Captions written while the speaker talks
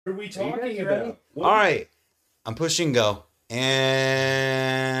What are we talking about? All right, I'm pushing go,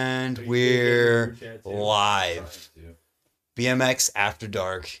 and we're live. BMX After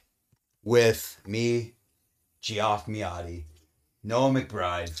Dark with me, Geoff Miotti, Noah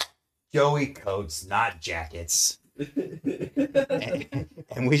McBride, Joey Coates, not jackets, and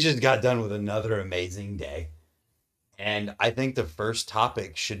we just got done with another amazing day. And I think the first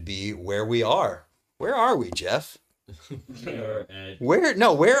topic should be where we are. Where are we, Jeff? Where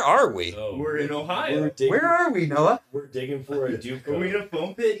are we? Oh, we're in Ohio. Where are we, Noah? We're digging for a Duke. Are we in a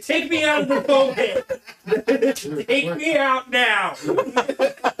foam pit? Take me out of the foam pit! Take me out now!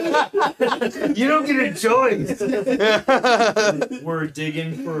 You don't get a choice. We're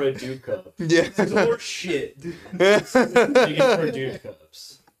digging for a Duke cup. Yeah. More shit. Digging for Duke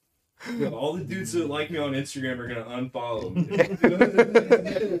cups. All the dudes that like me on Instagram are gonna unfollow me.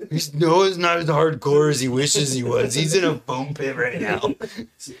 Noah's not as hardcore as he wishes he was. He's in a foam pit right now.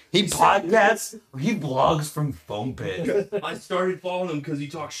 He podcasts, he vlogs from foam pit. I started following him because he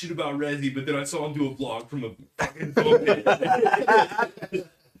talks shit about Resi, but then I saw him do a vlog from a fucking foam pit.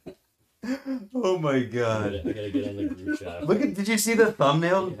 Oh my god. I gotta get on the group chat. Did you see the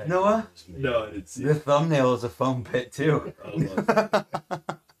thumbnail, Noah? No, I didn't see The it. thumbnail is a foam pit too.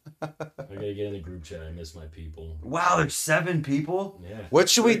 I gotta get in the group chat. I miss my people. Wow, there's 7 people? Yeah. What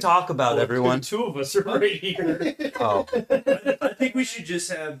should we talk about, everyone? 2 of us are right here. Oh. I think we should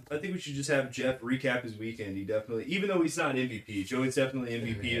just have Jeff recap his weekend. He definitely, even though he's not MVP, Joey's definitely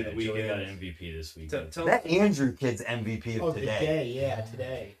MVP of the weekend. Joey got MVP this weekend. Tell That Andrew kid's MVP of today.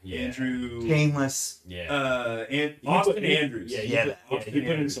 Today. Yeah. Andrew, Painless. Yeah. and Austin Andrews. Yeah, he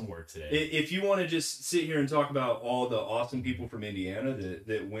put in some work today. If you want to just sit here and talk about all the awesome people from Indiana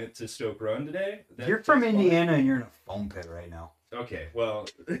that went to Stoke Run today, You're from Indiana and you're in a foam pit right now. Okay, well,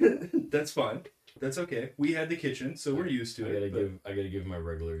 that's fine. That's okay. We had the kitchen, so we're used to it. I gotta give my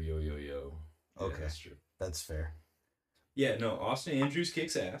regular yo. Okay, that's true. That's fair. Yeah, no, Austin Andrews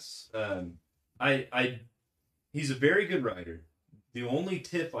kicks ass. He's a very good rider. The only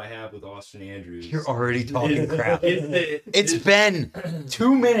tip I have with Austin Andrews, You're already talking crap. is that It's been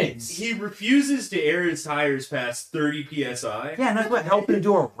 2 minutes. he refuses to air his tires past 30 psi. Yeah, and that's what helped him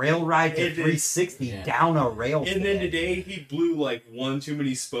do a rail ride to And then- 360 down a rail. And then today he blew like one too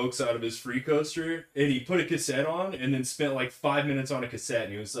many spokes out of his free coaster, and he put a cassette on, and then spent like 5 minutes on a cassette,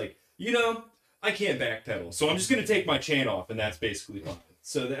 and he was like, I can't backpedal, so I'm just gonna take my chain off, and that's basically fine.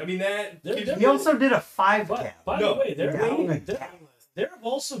 So He also did a 5 cap. By No, the way, there have down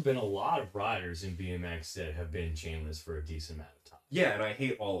also been a lot of riders in BMX that have been chainless for a decent amount of time. yeah, and I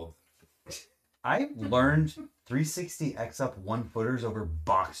hate all of them. I learned 360 X up 1-footers over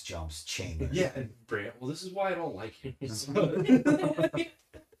box jumps chainless. Yeah, Brant. Well, this is why I don't like him.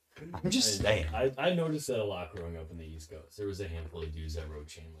 I'm just saying. I noticed that a lot growing up in the East Coast. There was a handful of dudes that rode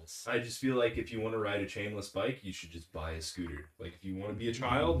chainless. I just feel like if you want to ride a chainless bike, you should just buy a scooter. Like if you want to be a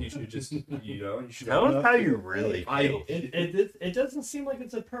child, you should just you should. Tell us how you really feel. It doesn't seem like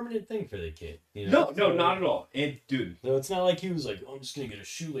it's a permanent thing for the kid. You know? No, not at all. And dude, No, it's not like he was like, oh, I'm just gonna get a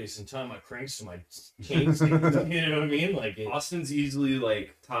shoelace and tie my cranks to my cane stand. You know what I mean? Like Austin's easily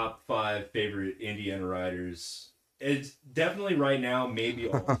like top 5 favorite Indiana riders. It's definitely right now, maybe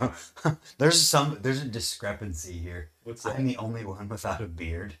all time. There's a discrepancy here. What's that? I'm the only one without a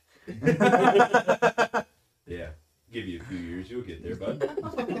beard. Yeah, give you a few years, you'll get there, bud.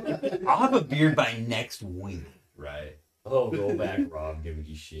 I'll have a beard by next week. Right, oh, go back, Rob, giving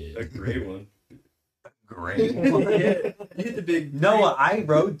you shit. a gray one. Great. You hit the big Noah, I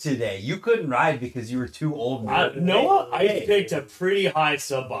rode today. You couldn't ride because you were too old. Noah, I picked a pretty high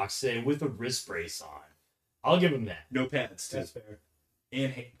sub box today with a wrist brace on. I'll give him that. No pads too. That's fair.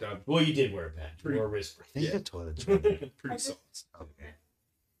 And Well, you did wear a pad. You wore a wrist I brace. think the toilet's running. pretty solid. Okay.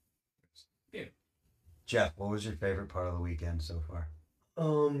 Yeah. Jeff, what was your favorite part of the weekend so far?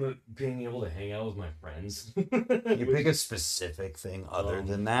 Being able to hang out with my friends. Can you pick a specific thing other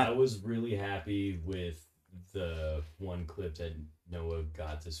than I that? was really happy with the one clip that Noah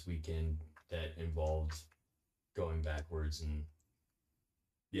got this weekend that involved going backwards and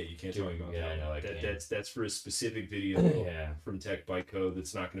Yeah, you can't talk about Yeah, that. I know, I That- can't. That's for a specific video yeah. from Tech Bike Code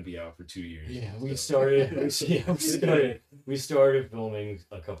that's not going to be out for 2 years. Yeah, we So- started filming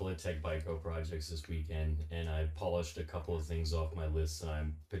a couple of Tech Biko projects this weekend, and I polished a couple of things off my list that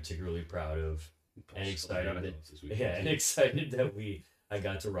I'm particularly proud of and excited that I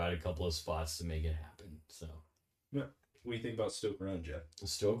got to ride a couple of spots to make it happen. So, What do you think about Stoke Run, Jeff? I'm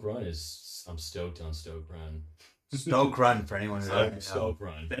stoked on Stoke Run. Stoke Run for anyone who doesn't know. Stoke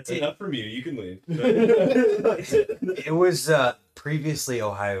Run. That's enough from you. You can leave. It was previously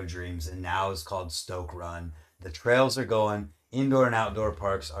Ohio Dreams and now it's called Stoke Run. The trails are going. Indoor and outdoor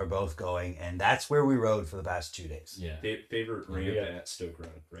parks are both going, and that's where we rode for the past 2 days. Yeah. Favorite ramp at Stoke Run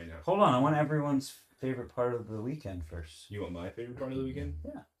right now? Hold on, I want everyone's favorite part of the weekend first. You want my favorite part of the weekend?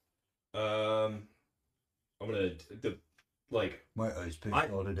 Yeah. I'm gonna My eyes pretty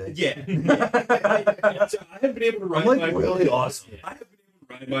cold today. Yeah. I haven't been able to ride my really awesome. I haven't been able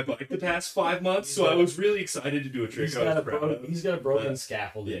to ride my bike the past 5 months, so I was really excited to do a trick. He's got a broken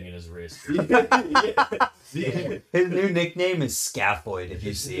scaffolding in his wrist. His new nickname is Scaphoid, if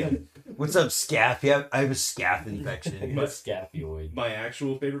you see him. What's up, Scaff? Yeah, I have a Scaff infection. Scaphoid. My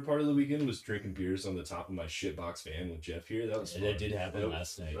actual favorite part of the weekend was drinking beers on the top of my shitbox van with Jeff here. That was fun. That did happen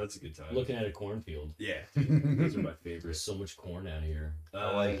last night. That's a good time. Looking at a cornfield. Yeah, those are my There's favorites. so much corn out here.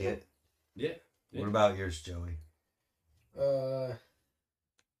 I like it. Yeah. What about yours, Joey?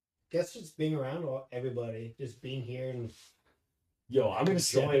 Guess just being around everybody, just being here and Yo, I'm gonna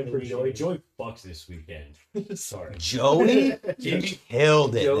step Enjoying in the for Joey. weekend. Joey fucks this weekend. Sorry. Joey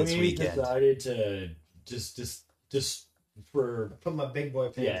killed it Joey this weekend. decided to just for put my big boy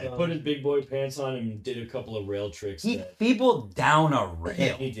pants on. put his big boy pants on and did a couple of rail tricks. He that feebled down a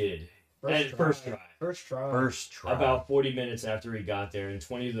rail. he did. First try. First try. About 40 minutes after he got there, and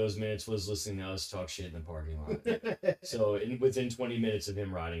 20 of those minutes was listening to us talk shit in the parking lot. So within 20 minutes of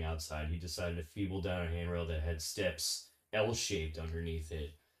him riding outside, he decided to feeble down a handrail that had steps L-shaped underneath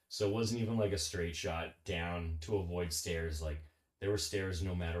it. So it wasn't even like a straight shot down to avoid stairs. Like, there were stairs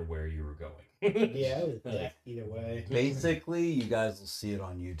no matter where you were going. Yeah, it was death either way. Basically, you guys will see it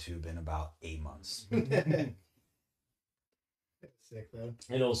on YouTube in about 8 months. Sick though.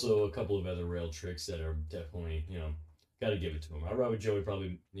 And also a couple of other rail tricks that are definitely, got to give it to him. I ride with Joey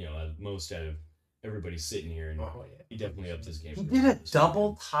probably, most out of everybody sitting here, and Oh yeah. he definitely upped his game. He did a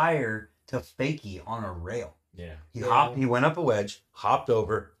double tire to fakie on a rail. Yeah. He went up a wedge, hopped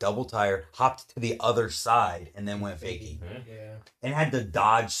over, double tire, hopped to the other side, and then went fakie. Yeah. And had to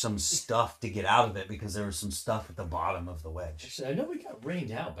dodge some stuff to get out of it because there was some stuff at the bottom of the wedge. Actually, I know we got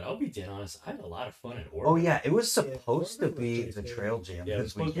rained out, but I'll be dead honest. I had a lot of fun at Oregon. Oh yeah, it was supposed to Oregon was be pretty the cool. trail jam. Yeah, it was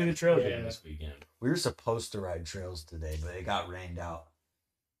this supposed to be weekend. the trail Yeah. jam this weekend. We were supposed to ride trails today, but it got rained out.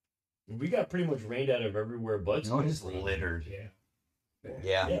 We got pretty much rained out of everywhere but You know, just littered. Yeah.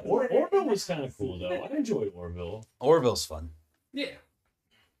 Yeah. Yeah, Orville was kind of cool though. I enjoyed Orville. Orville's fun. Yeah.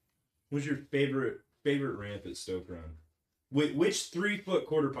 What's your favorite ramp at Stoke Run? Which 3-foot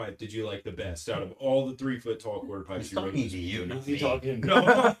quarter pipe did you like the best out of all the 3-foot tall quarter pipes you rode? Talking to you, not You me. talking?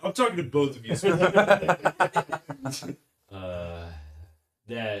 No, I'm talking to both of you.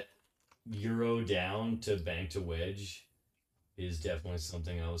 That Euro down to bank to wedge is definitely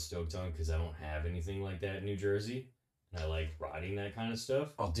something I was stoked on because I don't have anything like that in New Jersey. And I like riding that kind of stuff.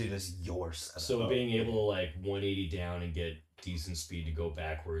 Oh, dude, it's your setup. So being able to like 180 down and get decent speed to go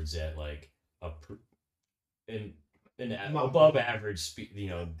backwards at like an Mach above 1. average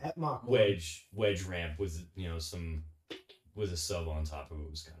speed, At Mach 1. wedge ramp with with a sub on top of it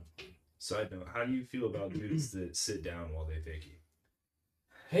was kind of fun. Side note, how do you feel about dudes that sit down while they fakie?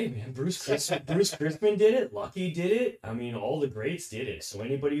 Hey man, Bruce Crispin did it. Lucky did it. I mean, all the greats did it. So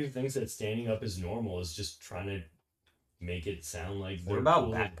anybody who thinks that standing up is normal is just trying to make it sound like What they're about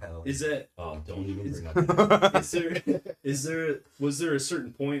cool. backpedaling? Is that Oh, don't even bring up. was there a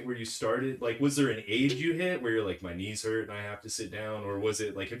certain point where you started, like, was there an age you hit where you're like, my knees hurt and I have to sit down, or was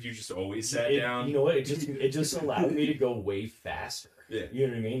it like, have you just always sat down? You know what? It just allowed me to go way faster. Yeah. You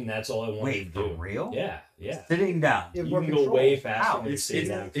know what I mean? And that's all I wanted Wait, to for do. real? Yeah, yeah. Sitting down. Yeah, You more can go control. way faster How? when you It's- sit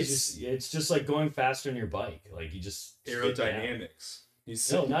down. it's- It's just like going faster on your bike. Like you just sit down. Aerodynamics.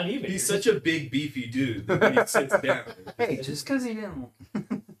 He's No, not even. He's You're such a big beefy dude that when he sits down. Hey, just because he didn't.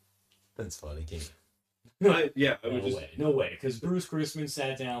 That's funny. I No would just way, no way. Because Bruce Chrisman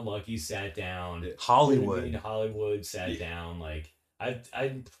sat down, Lucky sat down, Yeah. Hollywood. Hollywood sat Yeah. down. Like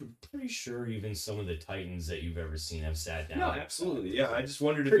I'm pretty sure even some of the Titans that you've ever seen have sat down. no, absolutely. Yeah, I just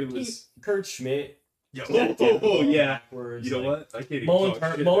wondered if it was. Kurt Schmidt. Yeah. sat Oh, down yeah. backwards, You know like, what? I can't even. Mullen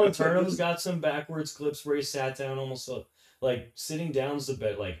talk shit Mullen about Turnham's this. got some backwards clips where he sat down almost like sitting down's the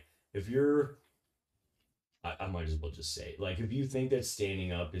bet. Like if you're, I might as well just say, like if you think that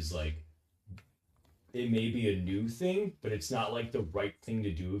standing up is like, it may be a new thing, but it's not like the right thing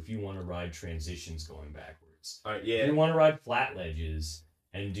to do if you want to ride transitions going backwards. All right, If yeah. you want to ride flat ledges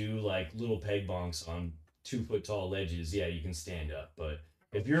and do like little peg bunks on 2-foot tall ledges, yeah, you can stand up. But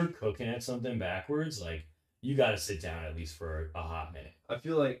if you're cooking at something backwards, like you got to sit down at least for a hot minute. I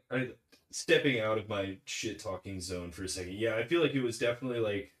feel like stepping out of my shit talking zone for a second. Yeah, I feel like it was definitely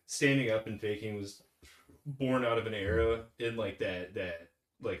like standing up and faking was born out of an era in like that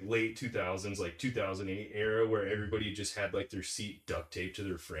like late 2000s, like 2008 era, where everybody just had like their seat duct taped to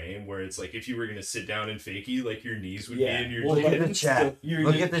their frame, where it's like if you were gonna sit down and fakie, like your knees would be in your Look at the chin. chat.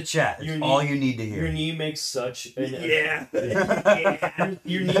 Look at the chat. It's all you need to hear. Your knee makes such an Yeah.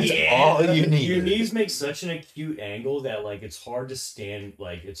 your That's knee, all you need. Your knees make such an acute angle that like it's hard to stand,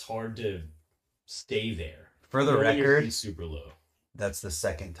 like it's hard to stay there. For the Your record, feet's super low. that's the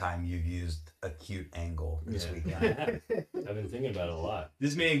second time you've used acute angle this Yeah. weekend. I've been thinking about it a lot.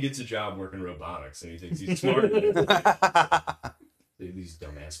 This man gets a job working robotics and he thinks he's smarter than these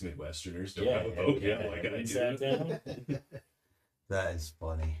dumbass Midwesterners don't have a vocab like I do. That is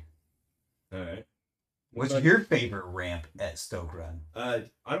funny. All right. What's your favorite ramp at Stoke Run? I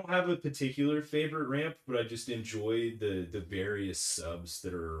don't have a particular favorite ramp, but I just enjoy the various subs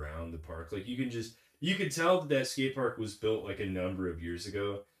that are around the park. Like you can tell that skate park was built like a number of years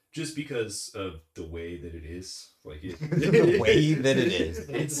ago, just because of the way that it is. Like The way that it is.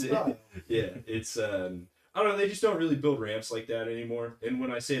 It's I don't know. They just don't really build ramps like that anymore. And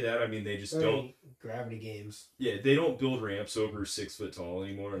when I say that, I mean they just don't. Gravity games. Yeah, they don't build ramps over 6 foot tall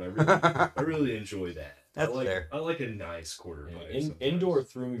anymore, and I really enjoy that. That's fair. I like a nice quarter pipe. Indoor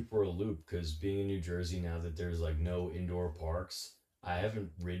threw me for a loop because being in New Jersey now that there's like no indoor parks, I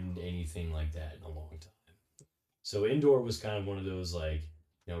haven't ridden anything like that in a long time. So indoor was kind of one of those like,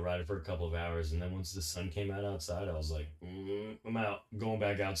 you know, ride it for a couple of hours, and then once the sun came out outside, I was like, I'm out, I'm going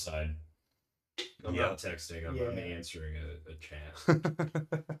back outside. I'm not texting. I'm answering a chat.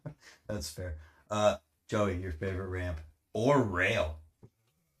 That's fair. Joey, your favorite ramp or rail?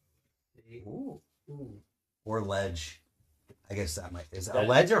 Ooh. Or ledge? I guess that might is a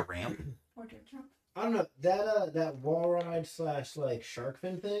ledge a ramp? Or dirt jump. I don't know that wall ride / like shark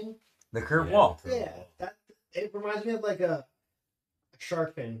fin thing. The curved wall. Yeah, that it reminds me of like a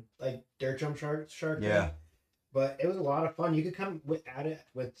shark fin, like dirt jump shark fin. Yeah. But it was a lot of fun. You could come at it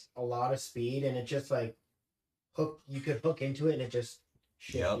with a lot of speed, and it just like you could hook into it, and it just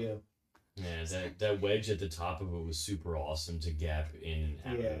shit you. Yeah, that wedge at the top of it was super awesome to gap in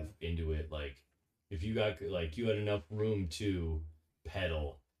and out into it. Like, if you got you had enough room to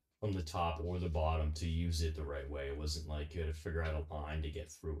pedal from the top or the bottom to use it the right way. It wasn't like you had to figure out a line to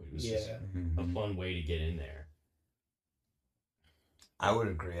get through it. It was just a fun way to get in there. I would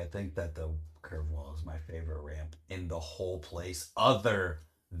agree. I think that the curve wall is my favorite ramp in the whole place, other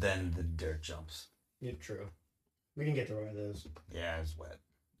than the dirt jumps. Yeah, true. We didn't get to ride those. Yeah, it's wet.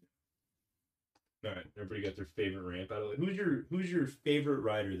 All right, everybody got their favorite ramp out of it. Who's your favorite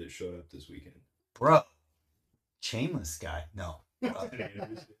rider that showed up this weekend? Bro, chainless guy. No.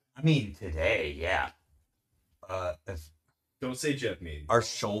 I mean, today, yeah. If Don't say Jeff Mead. our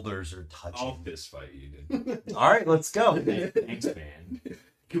shoulders are touching. I'll fist fight you, dude. All right, let's go. Thanks, man.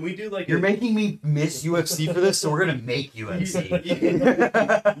 Can we do like You're making me miss UFC for this, so we're gonna make UFC.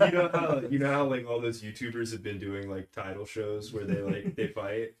 you know how like all those YouTubers have been doing like title shows where they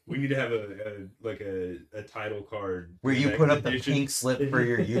fight. We need to have a title card Where you put up the pink slip for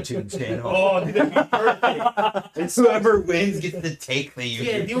your YouTube channel. Oh, dude, that'd be perfect. And whoever wins gets to take the YouTube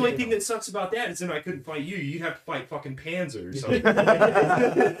Yeah, the only channel. thing that sucks about that is then I couldn't fight you. You'd have to fight fucking Panzer or something.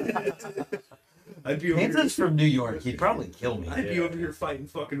 I'd be over Panzer's from New York. He'd probably kill me. I'd be over here fighting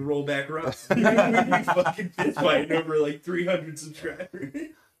fucking rollback Russ. We'd be fucking fist fighting over like 300 subscribers.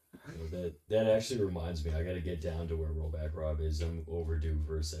 That actually reminds me, I gotta get down to where Rollback Rob is. I'm overdue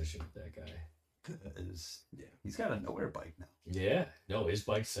for a session with that guy. Yeah, he's got a nowhere bike now. Yeah, no, his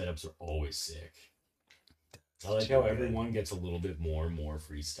bike setups are always sick. I like how everyone gets a little bit more and more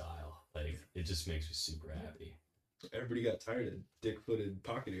freestyle. Like, it just makes me super happy. Everybody got tired of dick-footed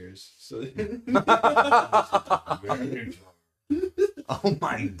pocket ears, so Oh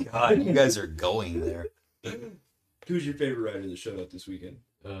my god, you guys are going there. Who's your favorite rider that showed up this weekend?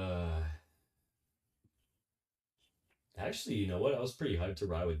 Actually, you know what? I was pretty hyped to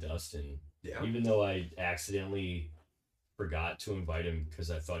ride with Dustin. Yeah. Even though I accidentally forgot to invite him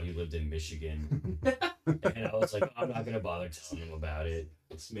because I thought he lived in Michigan. And I was like, I'm not going to bother telling him about it.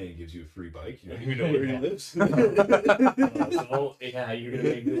 This man gives you a free bike. You don't even know where he lives. Oh, yeah, you're going to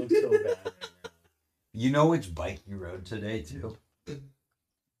make me look so bad right now. You know which bike you rode today, too?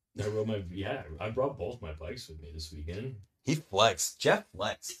 I brought both my bikes with me this weekend. He flexed. Jeff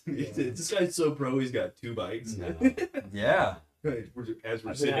flexed. This guy's so pro, he's got 2 bikes. No. Yeah. As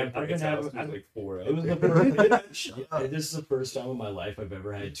we're sitting in Frank's house, there's like 4 out It was there. the first. This is the first time in my life I've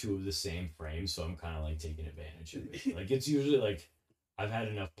ever had 2 of the same frame, so I'm kind of like taking advantage of it. Like, it's usually like I've had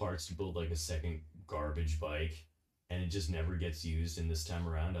enough parts to build like a second garbage bike, and it just never gets used. And this time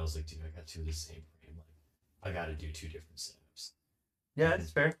around, I was like, dude, I got 2 of the same frame. Like, I got to do 2 different setups. Yeah, it's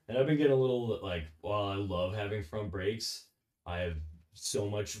fair. And I've been getting a little like, while I love having front brakes, I have so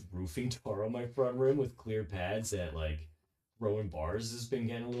much roofing tar on my front rim with clear pads that like throwing bars has been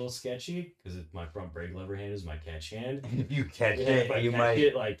getting a little sketchy because my front brake lever hand is my catch hand. If you catch If I it, you catch might.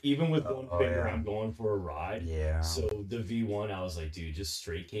 it, like even with one finger, yeah. I'm going for a ride. Yeah. So the V1, I was like, dude, just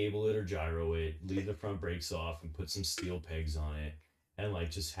straight cable it or gyro it, leave the front brakes off, and put some steel pegs on it, and like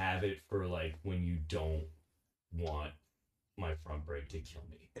just have it for like when you don't want my front brake to kill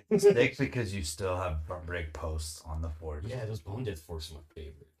me. It's sick because you still have front brake posts on the Ford. Yeah, those bone death forks are my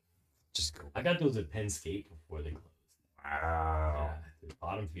favorite. Just cool. I got those at Penn State before they closed. Wow. Yeah, the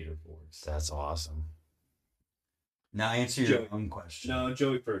bottom feeder forks. That's awesome. Now answer your own question. No,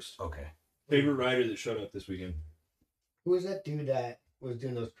 Joey first. Okay. Favorite rider that showed up this weekend? Who was that dude that was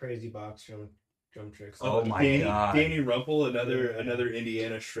doing those crazy box jump tricks? Oh my God. Danny Rumpel, another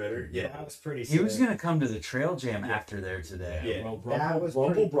Indiana shredder. Yeah, That was pretty He was sick. gonna come to the trail jam after there today. Yeah.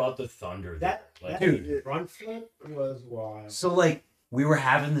 Rumble brought the thunder. That Dude. front flip was wild. So like we were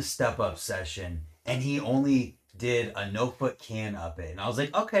having the step up session and he only did a no foot can up it. And I was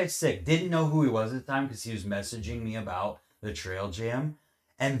like, okay, sick. Didn't know who he was at the time because he was messaging me about the trail jam.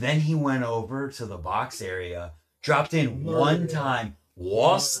 And then he went over to the box area, dropped in one time,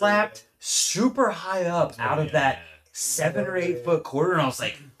 wall slapped super high up out of that 7 or 8 foot corner. And I was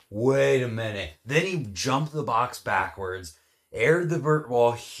like, wait a minute. Then he jumped the box backwards, aired the vert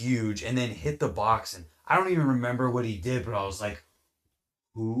wall huge, and then hit the box. And I don't even remember what he did, but I was like,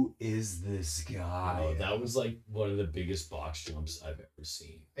 who is this guy? Oh, that was like one of the biggest box jumps I've ever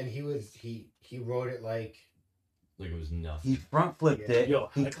seen. And he rode it like Like it was nothing. He front flipped it. Yo,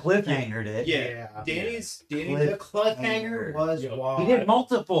 He cliffhangered it. Yeah. Danny's the cliffhanger was Yo, wild. He did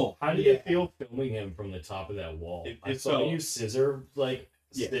multiple. How did it feel filming him from the top of that wall? I saw felt- you scissor like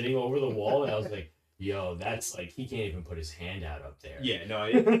Yeah. sitting over the wall, and I was like, "Yo, that's like he can't even put his hand out up there." Yeah, no,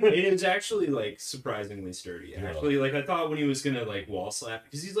 it was actually like surprisingly sturdy. Yeah. Actually, like I thought when he was gonna like wall slap,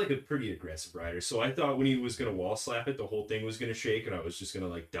 because he's like a pretty aggressive rider. So I thought when he was gonna wall slap it, the whole thing was gonna shake, and I was just gonna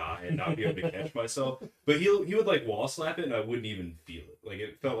like die and not be able to catch myself. But he would like wall slap it, and I wouldn't even feel it. Like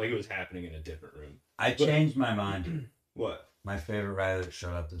it felt like it was happening in a different room. I changed my mind. What My favorite rider that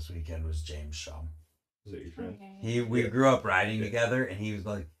showed up this weekend was James Shaw. was it, your friend? We grew up riding together, and he was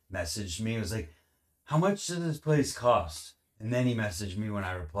like messaged me. He was like, "How much does this place cost?" And then he messaged me when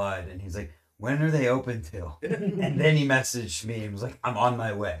I replied, and he's like, "When are they open till?" And then he messaged me and was like, "I'm on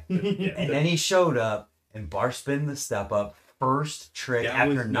my way." Yeah. And then he showed up and bar spin the step up first trick That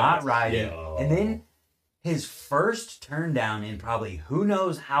after was not nuts. riding, Yeah. and then his first turn down in probably who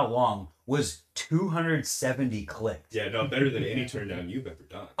knows how long was 270 clicked. Yeah, no, better than any turn down you've ever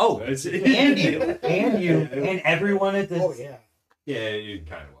done. Oh, That's- and you, and everyone at this. Oh yeah. Yeah, it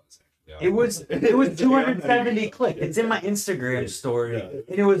kind of was. Yeah. It was 270 click. It's in my Instagram story, Yeah.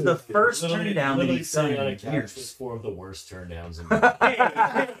 and it was the first Literally- turn down that literally he's done sitting on a in couch with years. 4 of the worst turn downs in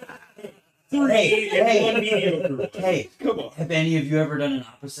Hey, Come on. have any of you ever done an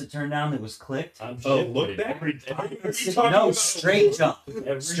opposite turn down that was clicked? I'm Oh, shit look with it. back. Every No, straight jump.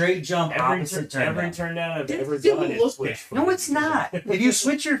 every, Straight jump, opposite turn every down. turn down I've That's ever still done a is look switch back. foot. No, it's not. If you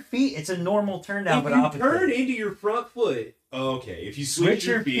switch your feet, it's a normal turn down, If but you opposite. turn into your front foot, okay. If you Switch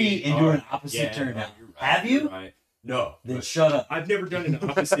your feet into an opposite turn down. Have you? you're right. No. Then but shut up. I've never done an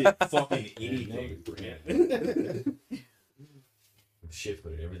opposite fucking anything, Brand. I'm shit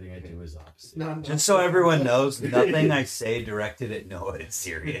footed. Everything I do is opposite. Just so everyone knows, nothing I say directed at Noah is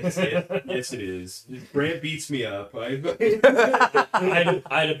serious. Yes, it is. Brant beats me up. I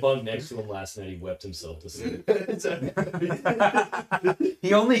had a bug next to him last night. He wept himself to sleep.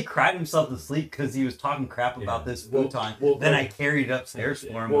 He only cried himself to sleep because he was talking crap about this futon. Then I carried it upstairs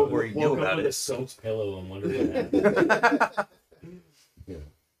for him before he knew woke up about with a it. soaked pillow and wondered what happened.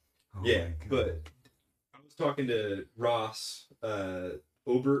 Oh Yeah, my God. but I was talking to Ross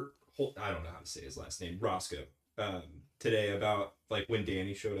Obert. I don't know how to say his last name. Roscoe. Today about like when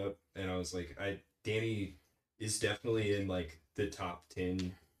Danny showed up, and I was like, Danny is definitely in like the top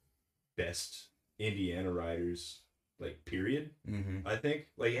 10 best Indiana riders, like period. Mhm. I think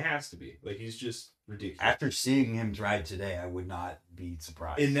like it has to be. Like he's just ridiculous. After seeing him ride today, I would not be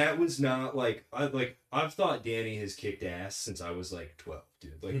surprised. And that was not like I've thought Danny has kicked ass since I was like 12,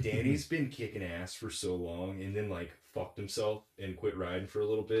 dude. Like Danny's been kicking ass for so long, and then like fucked himself and quit riding for a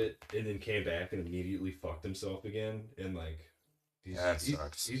little bit, and then came back and immediately fucked himself again. And like, That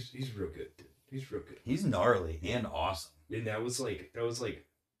sucks. He's real good, dude. He's real good. He's gnarly and awesome. And that was like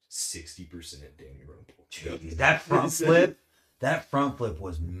 60% Danny Rumpel. Jeez, that front flip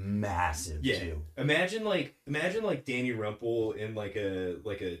was massive Yeah. too. Imagine Danny Rumpel in like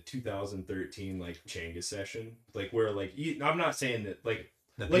a 2013 like Changa session, like where like I'm not saying that like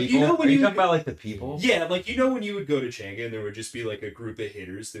The Like, people? you know when Are you you talking about like the people? Yeah, like when you would go to Changa and there would just be like a group of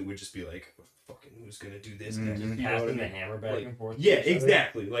hitters that would just be like, fucking who's gonna do this next? Mhm. You know what I Passing the mean? hammer back Like, and forth. yeah, to each other.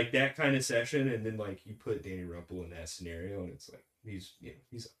 exactly. Like that kind of session, and then like you put Danny Rumpel in that scenario, and it's like he's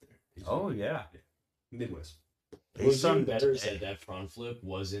up there. Oh yeah. Midwest. What was Based on even better is today. that front flip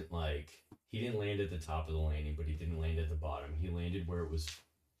wasn't like he didn't land at the top of the landing, but he didn't land at the bottom. He landed where it was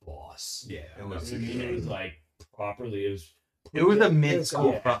boss. Yeah, It was- I mean, it was like properly. It was a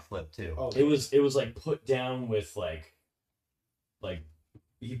mid-school Yeah. front flip too. Oh, It was like put down with like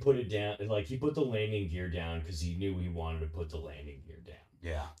he put it down like he put the landing gear down because he knew he wanted to put the landing gear down.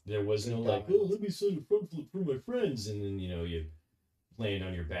 Yeah. There was no like, oh, let me send a front flip for my friends, and then you land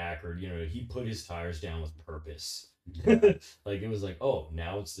on your back, or he put his tires down with purpose. Like it was like, oh,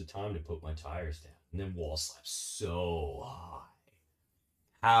 now it's the time to put my tires down, and then wall slap so high.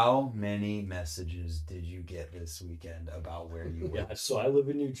 How many messages did you get this weekend about where you were? Yeah, so I live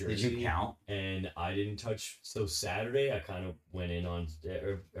in New Jersey. Did you count? And I didn't touch. So Saturday, I kind of went in on.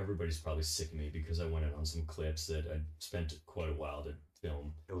 Everybody's probably sick of me because I went in on some clips that I spent quite a while to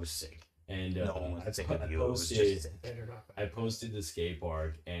film. It was sick. And No one was sick of I you. It was posted. just sick. better not. I posted the skate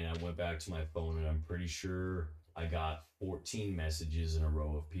park, and I went back to my phone, and I'm pretty sure I got 14 messages in a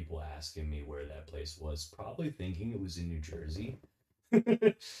row of people asking me where that place was, probably thinking it was in New Jersey.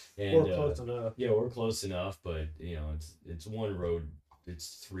 And Or close enough. yeah, we're close enough, but it's one road.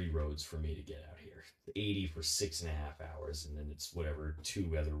 It's 3 roads for me to get out here. 80 for 6.5 hours, and then it's whatever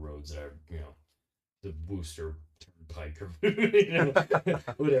 2 other roads that are the Worcester Turnpike or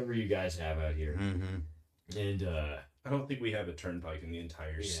whatever you guys have out here. Mm-hmm. And I don't think we have a turnpike in the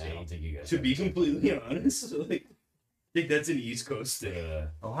entire yeah, I state. don't think you guys. To have be a turnpike. completely honest, like, I think that's an East Coast thing.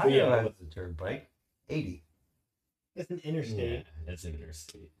 Ohio yeah, has the turnpike. 80. It's an Yeah, interstate. that's an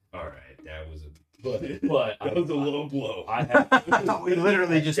interstate. All right, that was a But that was a low blow. I have We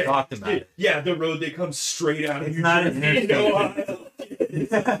literally just talked about it. Yeah, the road that comes straight out of It's New not an Jersey into Ohio.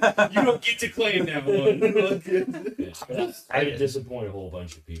 You don't get to claim that one. I did disappoint a whole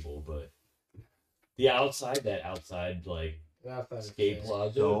bunch of people, but that outside like Outside of skate state.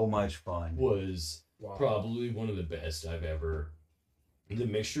 plaza So much fun. was Wow. probably one of the best I've ever. The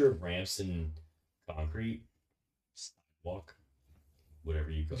mixture of ramps and concrete, sidewalk, whatever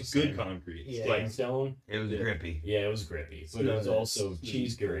you call it. It's good concrete. Yeah. Like, Limestone. It was grippy. Yeah, it was grippy, but it was also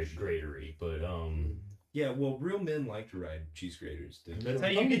cheese gratery. But yeah, well, real men like to ride cheese graters. Dude. That's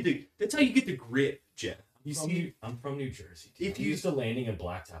That's how you get the grip, Jeff. You see, I'm from New Jersey. Dude. If I'm you- used to landing in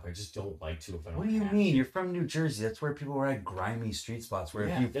blacktop, I just don't like to if I don't. What do you have mean? to. You're from New Jersey. That's where people ride grimy street spots where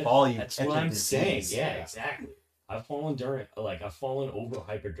Yeah, if you that- fall, you That's catch what a I'm saying. disease. Yeah, exactly. I've fallen over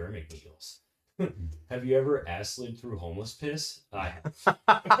hypodermic needles. Have you ever ass slid through homeless piss? I have.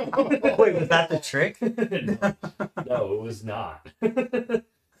 Wait, was that the trick? No, it was not.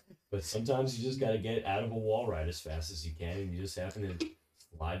 But sometimes you just got to get out of a wall ride as fast as you can, and you just happen to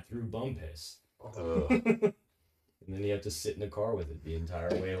slide through bum piss. And then you have to sit in the car with it the entire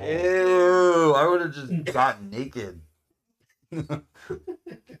way home. Ew! I would have just gotten naked.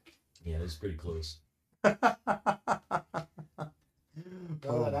 Yeah, it was pretty close.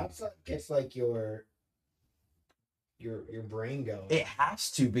 No, that outside gets like your brain going. It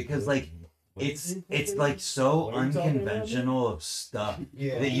has to because like it's like so What are you talking about? unconventional of stuff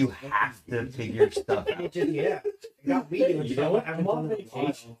Yeah. that you have to figure stuff out. It just, yeah. It got me doing You stuff know what? I haven't I'm on done in a while.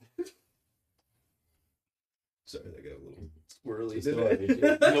 vacation. sorry, that got a little squirrely. So, didn't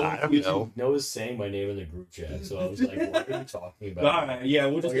it? I don't know. Noah's saying my name in the group chat, so I was like, "What are you talking about?" All right, yeah,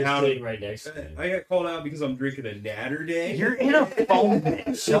 we'll just Well, you're count sitting it. right next to me. I got called out because I'm drinking a Natter Day. You're in a foam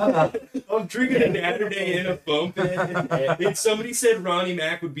pit. Shut up. I'm drinking a Natter Day in a foam pit. And somebody said Ronnie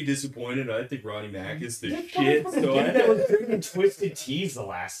Mac would be disappointed. I think Ronnie Mac is the shit. So Yeah, that I, was drinking Twisted Teas the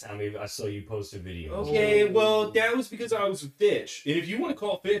last time I saw you post a video. okay, well, that was because I was with Fitch. And if you want to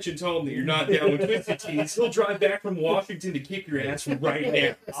call Fitch and tell him that you're not down with Twisted Teas, he'll drive back from Washington to kick your ass right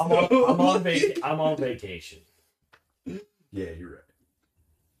now. I'm on vacation. Yeah, you're right.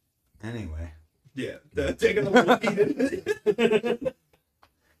 Anyway, Yeah, take a little heated.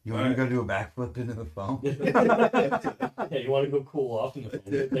 you want to go do a backflip into the foam? Yeah, you want to go cool off in the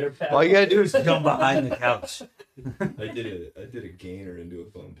phone? There, pal. All you gotta do is jump behind the couch. I did a gainer into a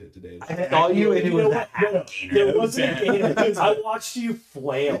foam pit today. I saw you and it You was know a what? half No, gainer. there wasn't a gainer. I watched you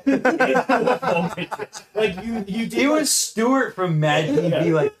flail. Like you did. It was Stuart from Mad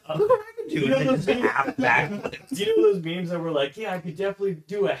TV, like, look what I can doing just half backflips. Do you know those memes that were like, yeah, I could definitely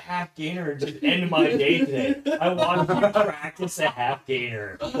do a half gainer and just end my day today. I watched you practice a half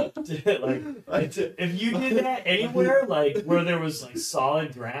gainer. If you did that anywhere, like where there was like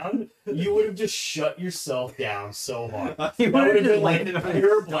solid ground, you would have just shut yourself down so hard. You That would have just been like landed on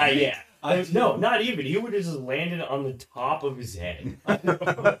pure his black. stomach. Yeah. No, not even. He would have just landed on the top of his head.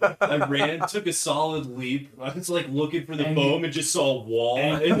 I ran, took a solid leap. I was like looking for the And foam and just saw a wall,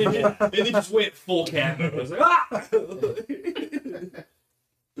 and- and then just went full cat mode. I was like, ah!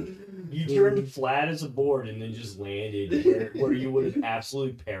 You turned flat as a board and then just landed where you would have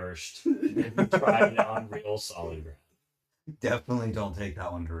absolutely perished if you tried it on real solid ground. Definitely don't take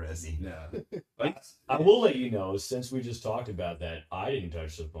that one to Resi. Nah. I will let you know, since we just talked about that, I didn't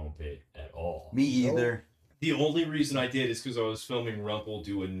touch the foam pit at all. Me either. The only reason I did is because I was filming Rumpel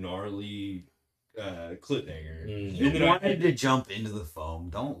do a gnarly clip hanger. You And then wanted to jump into the foam.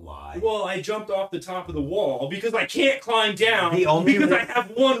 Don't lie. Well, I jumped off the top of the wall because I can't climb down The because I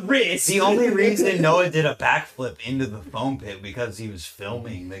have one wrist. The only reason Noah did a backflip into the foam pit because he was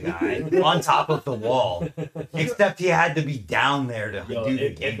filming the guy on top of the wall. Except he had to be down there to Yo, do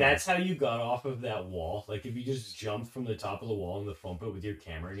the if game. that's how you got off of that wall, like if you just jumped from the top of the wall in the foam pit with your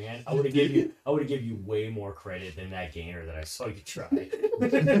camera in your hand, I would have give you way more credit than that gainer that I saw you try.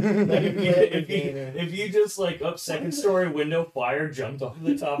 If you just like up second story window fire jumped off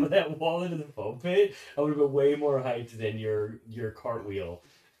the top of that wall into the foam pit, I would have been way more hyped than your cartwheel.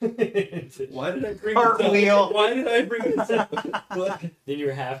 Why did I bring Cartwheel. this up? Why did I bring this up? What? Then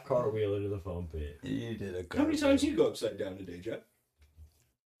your half cartwheel into the foam pit. You did a How many times you go upside down today, Jeff?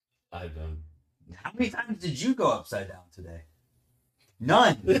 I've How many times did you go upside down today?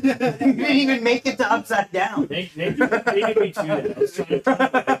 None. You didn't even make it to upside down. Thank you for beating me to that. I was trying to find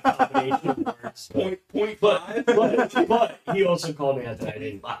a combination of words. Point five. But he also called me out that I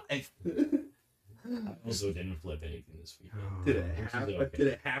didn't. Live. I also didn't flip anything this week. Did Which a is half, okay. did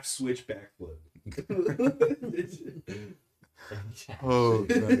a half switch backflip. Oh,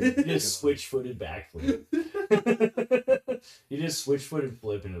 You just switch-footed backflip. You just switch-footed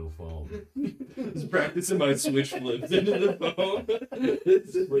flip into the foam. Just practicing my switch flips into the phone.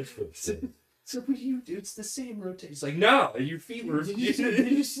 Switch-foot flip. So what do you do? It's the same rotation. It's like, no, your feet were. Did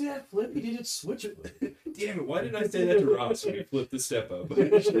you see that flip? He did it switch-foot. Damn it! Why didn't I say that to Ross when he flipped the step up?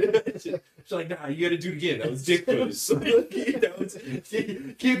 She's like, nah, you got to do it again. That was dick footed.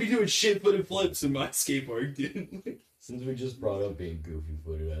 Can't be doing shit footed flips in my skateboard, dude. Since we just brought up being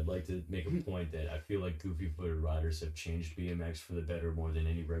goofy-footed, I'd like to make a point that I feel like goofy-footed riders have changed BMX for the better more than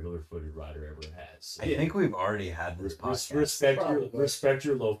any regular-footed rider ever has. I think we've already had this podcast. Respect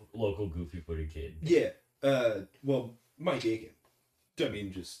your local goofy-footed kid. Yeah. Well, Mike Aiken. I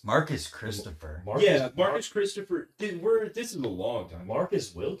mean, just Marcus Christopher. Marcus Christopher. This is a long time.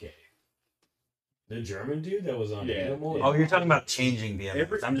 Marcus Wilke. The German dude that was on Animal. Oh, you're talking about changing BMX.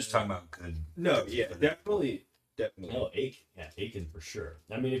 Every- I'm just talking about good. No, yeah, definitely. Oh, Aiken for sure.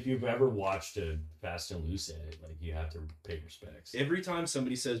 I mean, if you've ever watched a Fast and Loose edit, like you have to pay respects. Every time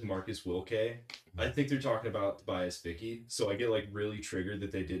somebody says Marcus Wilke, I think they're talking about Tobias Vicky. So I get like really triggered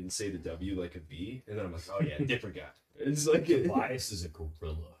that they didn't say the W like a V, and then I'm like, oh yeah, different guy. It's like Tobias is a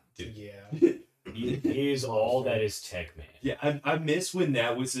gorilla. Dude. Yeah. He is all that is tech man. Yeah, I miss when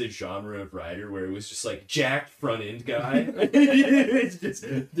that was the genre of rider where it was just like jacked front end guy. It's just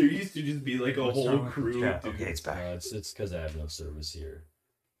there used to just be like a whole crew. Yeah, Of dudes. okay, it's back. It's because I have no service here.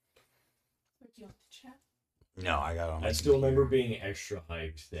 No, I got on. I still remember being extra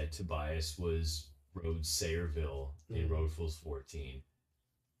hyped that Tobias was Rhodes Sayreville in Road Fools 14.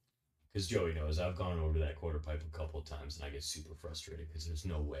 Because Joey knows I've gone over to that quarter pipe a couple of times and I get super frustrated because there's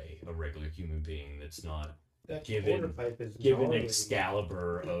no way a regular human being that's not That Given- quarter pipe is given gnarly.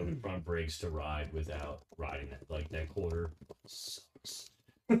 Excalibur of front brakes to ride without riding that. Like that quarter sucks.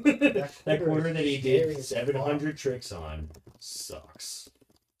 That quarter that he scary did as 700 tricks on sucks.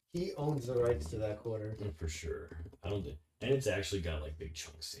 He owns the rights to that quarter. For sure. I don't think. And it's actually got like big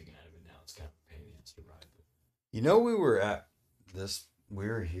chunks sticking out of it now. It's kind of a pain in the ass to ride. You know, we were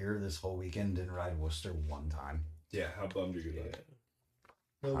here this whole weekend, didn't ride Worcester one time. Yeah, how bummed are you about that?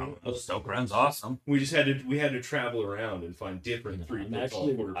 Oh, Stoke Run's awesome. We just had to travel around and find different three.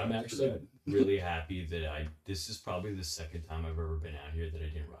 I'm actually really happy that this is probably the second time I've ever been out here that I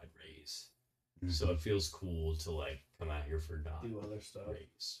didn't ride Rays. So it feels cool to like come out here for not Do other stuff.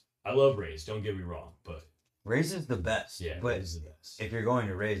 Rays. I love Rays, don't get me wrong, but Rays is the best. yeah, but Rays is the best. if you're going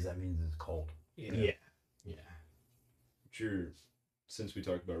to Rays, that means it's cold. Yeah. Since we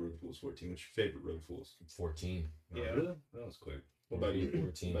talked about Road Fools 14, what's your favorite Road Fools? 14. Yeah, really? That was quick. What about you?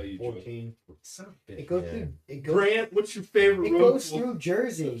 14. What about you, Joe? 14. Son of a bitch. It goes Yeah. through. It goes. Grant, what's your favorite It road goes pool? through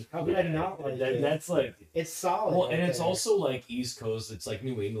Jersey. How could I not like it? That's like, It's solid. well, and right it's there. also like East Coast. It's like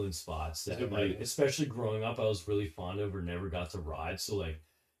New England spots that, Is it like, really? especially growing up, I was really fond of or never got to ride. So like,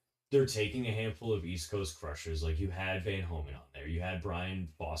 they're taking a handful of East Coast crushers. Like you had Van Homan on there, you had Brian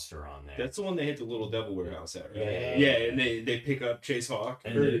Foster on there, That's the one they hit the Little Devil Warehouse at, right? Yeah. Yeah, and they pick up Chase Hawk.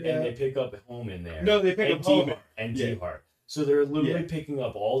 and, Or- they pick up Home in there. No, they pick and up Home. T-Hart, and Yeah. T-Hart. So they're literally Yeah. picking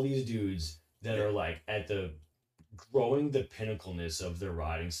up all these dudes that Yeah. are like at the growing the pinnacleness of their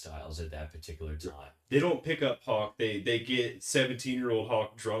riding styles at that particular time. They don't pick up Hawk. They get 17-year-old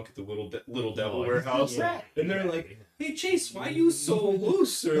Hawk drunk at the Little Devil Oh, Warehouse, yeah. and they're like, "Hey Chase, why you so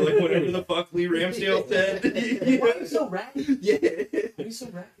loose?" Or like whatever the fuck Lee Ramsdale said. Why are you so ratty? Yeah. Why are you so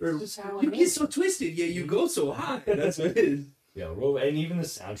ratty? Or, This is how I you am. get so twisted. Yeah, you go so high. That's what it is. Yeah, and even the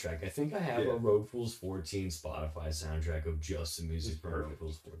soundtrack. I think I have a Road Fools 14 Spotify soundtrack of just the music from Road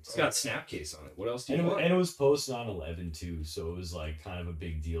Fools 14. It's got Snapcase on it. What else do you And, want? and it was posted on 11 too, so it was like kind of a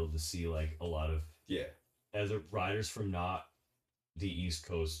big deal to see like a lot of Yeah. other riders from not the East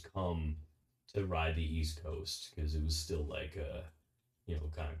Coast come to ride the East Coast because it was still like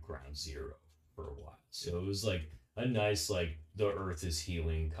kind of ground zero for a while. So it was like a nice like the earth is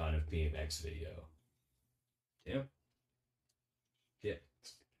healing kind of BMX video.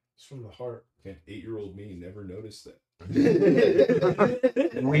 It's from the heart. Yeah, 8-year-old me never noticed that.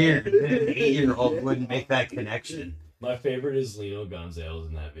 Weird. An 8-year-old wouldn't make that connection. My favorite is Lino Gonzalez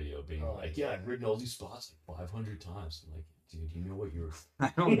in that video being Oh, like, yeah. "Yeah, I've ridden all these spots like 500 times." I'm like, dude, you know what you're.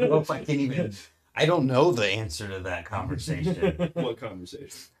 I don't know if I can even. I don't know the answer to that conversation. What conversation?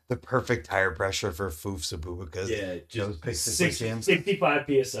 The perfect tire pressure for Foofs Abubakas. Yeah, Those just picks the 65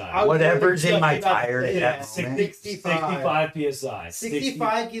 psi. I was Whatever's in my just about to tire say at that that. moment. 65. 65 psi.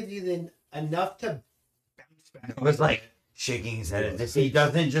 65 gives you enough to bounce back. It was like shaking his head as if he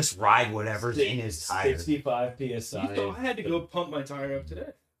doesn't just ride whatever's in his tire. 65 You psi. thought I had to go pump my tire up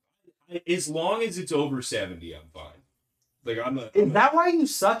today. As long as it's over 70, I'm fine. Like Is that why you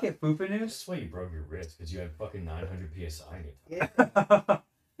suck at Foofa News? That's why you broke your wrist, because you had fucking 900 psi in it. Yeah.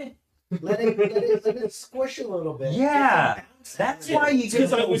 let it squish a little bit. Yeah, Get some bounce that's out of why it. you get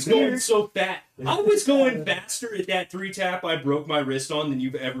because I was going weird. so fast. I was going faster at that 3-tap I broke my wrist on than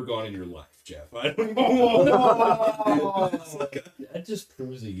you've ever gone in your life, Jeff. I don't That just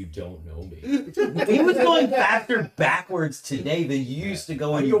proves that you don't know me. He was going faster backwards today than you used to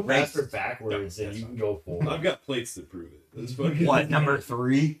go I in can your go race. faster backwards than you can go forward. I've got plates that prove it. That's fucking What, number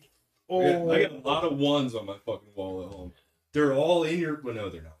 3? I got a lot of ones on my fucking wall at home. They're all in your. Well, no,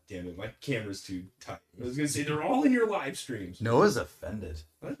 they're not. Damn it, my camera's too tight. I was gonna say they're all in your live streams. Noah's offended.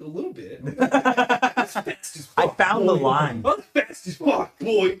 A little bit. I Fast as fuck, found the boy. line. I'm fast as fuck,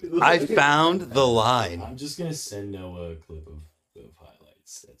 boy. I found the line. I'm just gonna send Noah a clip of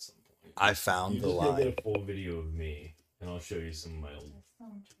highlights at some point. I found You're the just gonna line. get a full video of me, and I'll show you some of my old.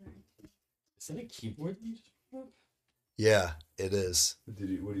 Is that a keyboard? You just put up? Yeah, it is. What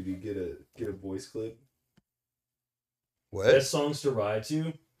did he get a voice clip? What? Best songs to ride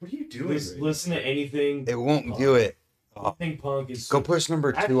to. What are you doing? Listen to anything. It won't do it. Anything punk is. Go push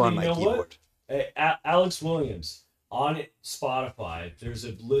number 2 Actually, on my you know keyboard. what? Alex Williams on Spotify. There's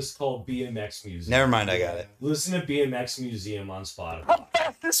a list called BMX Museum. Never mind, I got it. Listen to BMX Museum on Spotify.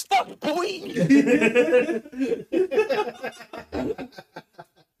 This fuck boy.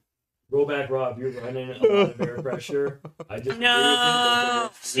 Roll back, Rob. You're running a lot of air pressure. I just No,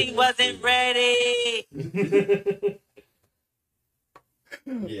 she wasn't ready.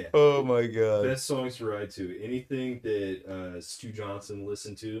 Yeah. Oh my god. Best songs to ride to. Anything that Stu Johnson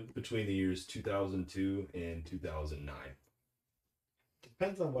listened to between the years 2002 and 2009.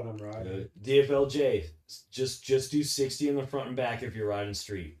 Depends on what I'm riding. DFLJ. Just do 60 in the front and back if you're riding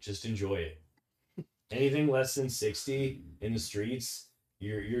street. Just enjoy it. Anything less than 60 in the streets,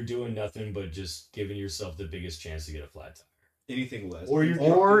 you're doing nothing but just giving yourself the biggest chance to get a flat tire. Anything less. Or you're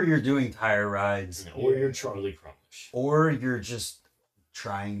Or you're doing tire rides, or you're Charlie Crumlish. or you're just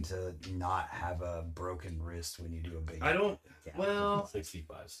trying to not have a broken wrist when you do a big. I don't. Yeah. Well,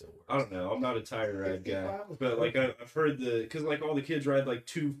 65 still works. I don't know. I'm not a tire ride guy, 55 was but like I've heard because like all the kids ride like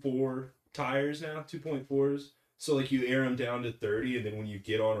 2.4 tires now, 2.4s. So like you air them down to 30, and then when you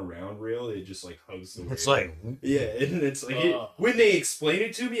get on a round rail, it just like hugs the. It's rail. like Yeah, and it's like when they explain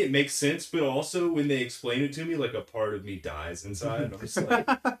it to me, it makes sense. But also when they explain it to me, like a part of me dies inside, and I'm just like,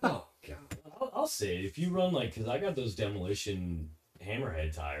 oh god. I'll say it. If you run like, because I got those demolition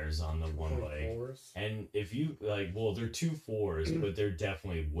hammerhead tires on the one leg, 0.4s. and if you like, well, they're 2.4s, but they're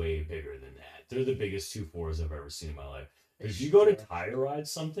definitely way bigger than that. They're the biggest 2.4s I've ever seen in my life. If you go to tire ride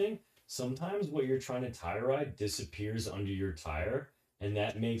something, sometimes what you're trying to tire ride disappears under your tire, and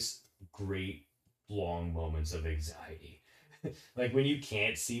that makes great long moments of anxiety. Like when you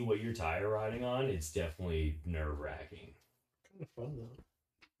can't see what you're tire riding on, it's definitely nerve-wracking. Kind of fun though.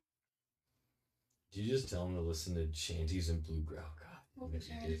 Did you just tell him to listen to shanties and bluegrass? God, What was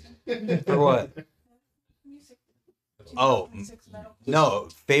you that? did. For what? Music. Oh, 2006 metal. No,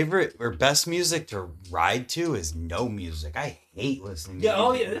 favorite or best music to ride to is no music. I hate listening to Yeah, oh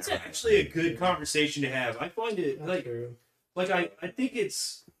music yeah, when that's I ride. actually a good conversation to have. I find it That's like true. I think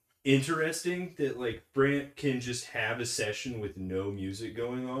it's interesting that like Brant can just have a session with no music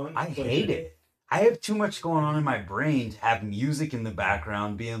going on. I hate it. I have too much going on in my brain to have music in the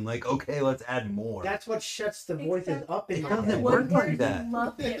background being like, okay, let's add more. That's what shuts the voices Except- up in It my doesn't head. work like You that.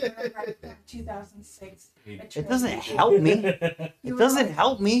 loved it whenever I put 2006. It doesn't help me. It doesn't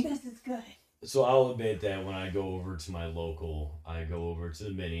help me. This is good. So I'll admit that when I go over to my local, I go over to the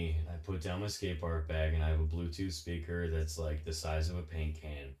mini, I put down my skate park bag, and I have a Bluetooth speaker that's like the size of a paint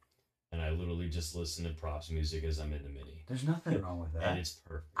can. And I literally just listen to props music as I'm in the mini. There's nothing wrong with And that. it's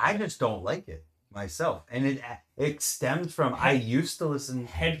perfect. I just don't like it myself. And it stems from I used to listen.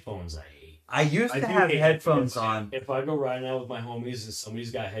 Headphones I hate. I used I to do have hate headphones headphones. on. If I go riding out with my homies and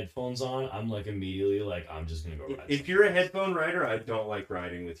somebody's got headphones on, I'm like immediately like, I'm just gonna go ride. If you're a headphone rider, I don't like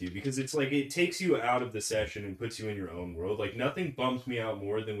riding with you because it's like it takes you out of the session and puts you in your own world. Like nothing bums me out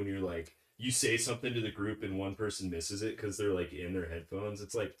more than when you're like you say something to the group and one person misses it because they're like in their headphones.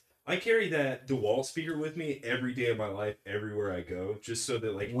 It's like I carry that DeWalt speaker with me every day of my life, everywhere I go, just so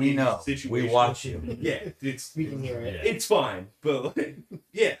that like We in know. situation- We watch you. Yeah, it's We can hear it. Yeah. it's fine, but like,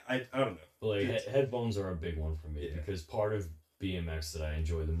 yeah, I don't know. But like headphones are a big one for me Yeah. because part of BMX that I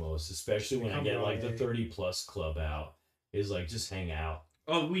enjoy the most, especially when I get like the 30+ club out, is like just hang out.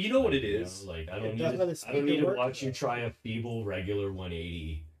 Oh, well, you know what it You is. know, like I It don't does need let the to, I don't need speaker to work, watch you though. try a feeble regular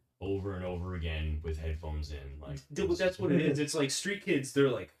 180 over and over again with headphones in. Like Dude, that's what it is. It's like street kids. They're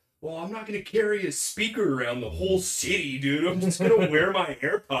like, well, I'm not gonna carry a speaker around the whole city, dude. I'm just gonna wear my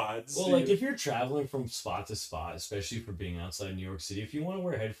AirPods. Well, like if you're traveling from spot to spot, especially for being outside New York City, if you want to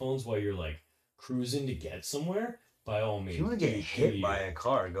wear headphones while you're like cruising to get somewhere, by all means. If you want to get do hit you. by a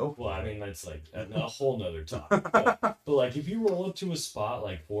car, go for Well, I it. mean that's like a whole nother topic. But like if you roll up to a spot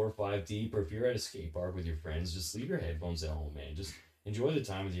like 4 or 5 deep, or if you're at a skate park with your friends, just leave your headphones at home, man. Just enjoy the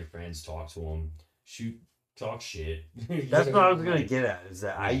time with your friends, talk to them, talk shit. That's what I was gonna get at. Is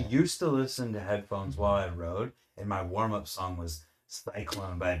that I Yeah. used to listen to headphones while I rode, and my warm up song was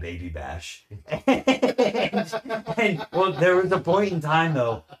 "Cyclone" by Baby Bash. and well, there was a point in time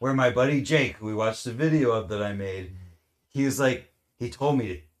though where my buddy Jake, who we watched the video of that I made, he was like, he told me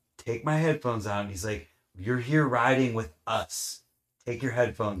to take my headphones out, and he's like, "You're here riding with us. Take your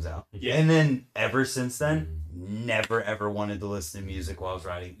headphones out." Yeah. And then ever since then, never ever wanted to listen to music while I was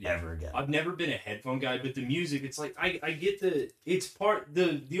riding ever again. I've never been a headphone guy, but the music, it's like I get it's part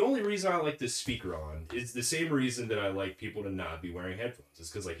the only reason I like the speaker on is the same reason that I like people to not be wearing headphones. Is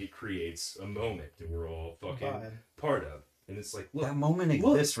because like it creates a moment that we're all fucking Vibe. part of, and it's like look. That moment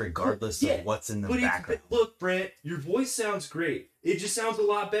look, exists regardless yeah, of what's in the But background. look, Brent, your voice sounds great. It just sounds a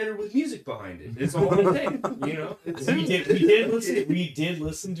lot better with music behind it. It's all I'm saying. You know, we did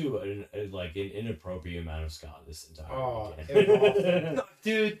listen to an inappropriate amount of ska this entire Oh, weekend. No,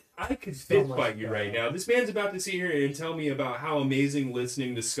 dude, I could So fist much fight you ska. right now. This man's about to sit here and tell me about how amazing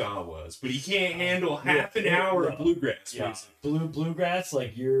listening to ska was, but he can't handle half an hour of bluegrass Yeah, music. bluegrass,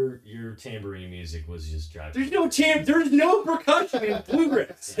 like your tambourine music was just driving. There's no percussion in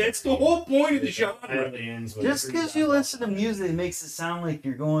bluegrass. That's the whole point of the genre. Aliens, Just because you listen to music makes it sound like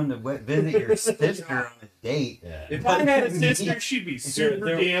you're going to visit your sister on a date. Yeah. If I had a sister, she'd be super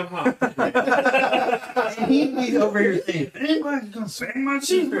There- damn hot. And he'd be over here saying, "Anybody's gonna bang my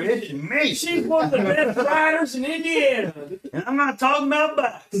sister, it's me." She's one of the best riders in Indiana. And I'm not talking about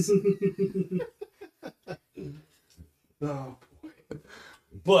bikes. Oh,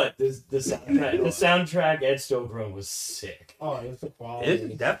 But the soundtrack at Stoke Run was sick. Oh, it's a quality.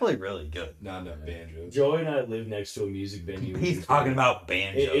 It's definitely really good. not enough banjos. Joey and I live next to a music venue. He's talking about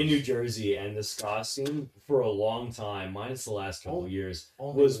banjos. in New Jersey, and the ska scene for a long time, minus the last couple of years,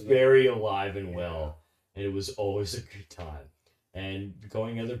 Only was with- very alive and well, and it was always a good time. And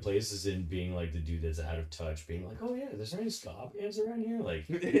going other places and being like the dude that's out of touch, being like, "Oh yeah, there's any ska bands around here?" Like,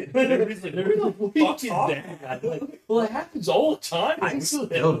 Everybody's like, "What the fuck is talking that?" about? Like, well, it happens all the time. I still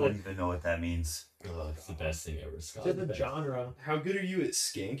don't even know what that means. Oh, it's the best thing ever. Ska. It's a genre. How good are you at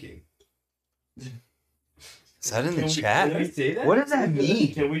skanking? Is that in the Can we- chat? Can I say that? What does that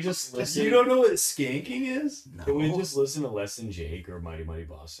mean? Can we just listen? You don't know what skanking is? No. Can we just listen to Less Than Jake or Mighty Mighty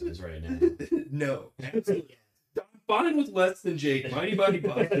Boston's right now? No. Don fine with less than Jake. Mighty Mighty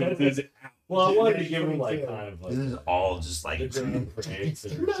Boston is out. Well, I wanted to give him like kind of like This is all just like the grand praise.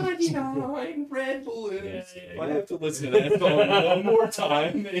 99 Red Balloons. Yeah, I have to listen to that song one more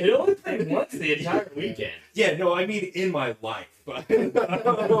time. It only played once the entire weekend. Yeah, no, I mean in my life. I'm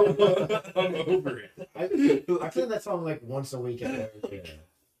over it. I play that song like once a week.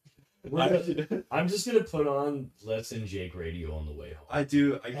 I'm just gonna put on Let's and Jake radio on the way home. I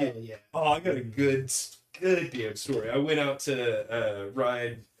do. I Hell get. yeah. Oh, I got a good damn story. I went out to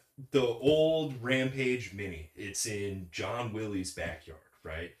ride the old Rampage Mini. It's in John Willie's backyard,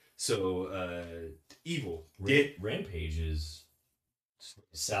 right? So, Evil. Rampage is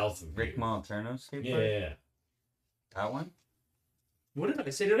south of Rick you. Monterno's skateboard? Yeah. That one? What did I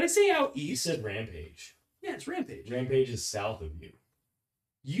say? Did I say out You east? said Rampage. Yeah, it's Rampage. Rampage is south of you.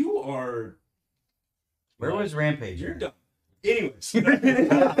 You are. Where was Rampage? You're dumb. Anyways,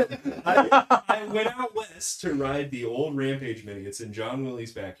 I went out west to ride the old Rampage Mini. It's in John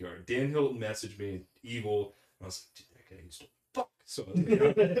Willie's backyard. Dan Hilton messaged me, Evil. And I was like, dude, that guy used to fuck. So I was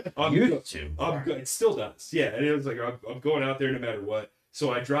like, I'm good. It still does. Yeah, and it was like, I'm going out there no matter what.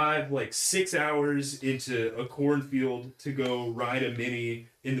 So I drive like 6 hours into a cornfield to go ride a Mini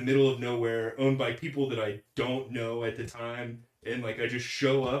in the middle of nowhere, owned by people that I don't know at the time. And like I just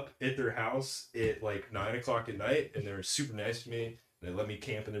show up at their house at like 9 o'clock at night, and they're super nice to me. They let me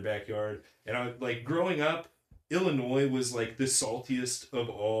camp in their backyard. And I like growing up, Illinois was like the saltiest of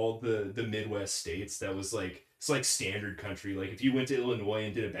all the Midwest states. That was like, it's like standard country. Like if you went to Illinois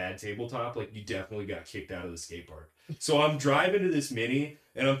and did a bad tabletop, like you definitely got kicked out of the skate park. So I'm driving to this Mini,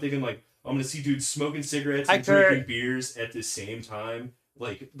 and I'm thinking like I'm gonna see dudes smoking cigarettes and drinking beers at the same time.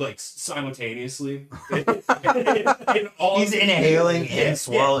 Like simultaneously. And all He's inhaling and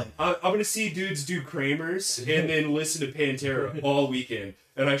swallowing. I'm gonna see dudes do Kramers and then listen to Pantera all weekend.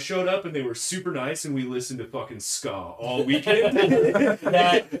 And I showed up and they were super nice, and we listened to fucking ska all weekend.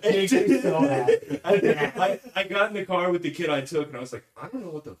 That makes me so happy. I got in the car with the kid I took, and I was like, I don't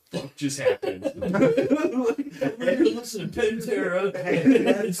know what the fuck just happened. We're gonna listen to Pantera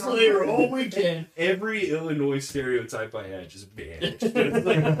and Slayer all weekend. Every Illinois stereotype I had just vanished. It's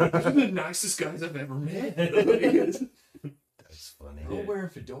like, you're the nicest guys I've ever met. That's funny. We're all wearing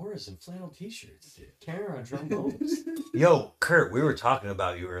fedoras and flannel t-shirts. Karen on trombones. Yo, Kurt, we were talking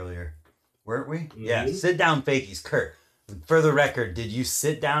about you earlier, weren't we? Mm-hmm. Yeah, sit down fakies. Kurt, for the record, did you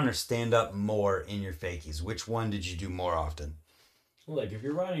sit down or stand up more in your fakies? Which one did you do more often? Like, if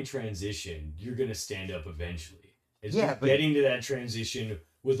you're riding transition, you're going to stand up eventually. It's Yeah, just but- getting to that transition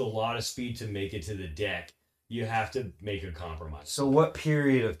with a lot of speed to make it to the deck. You have to make a compromise. So what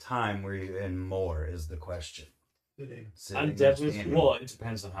period of time were you in more is the question. Sitting I'm or definitely, standing? well, it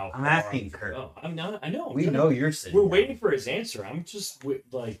depends on how I'm far asking Kurt. Oh, I'm not, I know. I'm We trying know you're sitting. We're down. waiting for his answer. I'm just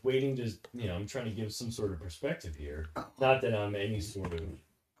waiting to, I'm trying to give some sort of perspective here. Not that I'm any sort of,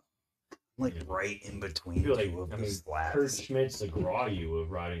 Like right in between I feel like, two of I the mean, slats. Kurt Schmidt's the Graw-you of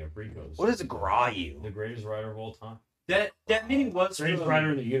riding a pre-coast. What is a Graw-you? The greatest rider of all time. That Mini was Greatest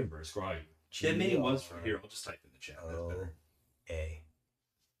rider in the universe, Graw-you. That Mini was from here. I'll just type in the chat. That's better. A.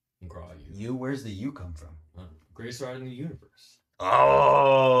 Graw-you. You, where's the U come from? Greatest rider in the universe.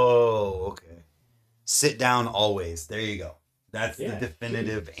 Oh, okay. Sit down always. There you go. That's Yeah, the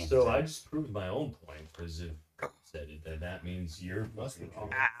definitive answer. So I just proved my own point, because if Kurt said it, that means you're fucking wrong.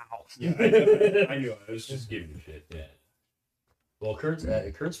 Ow. Yeah, I knew. I was just giving you shit. Yeah. Well, Kurt's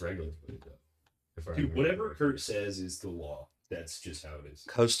regular footed though. If I Dude, remember whatever correctly. Kurt says is the law. That's just how it is.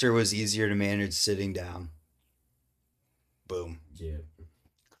 Coaster was easier to manage sitting down. Boom. Yeah.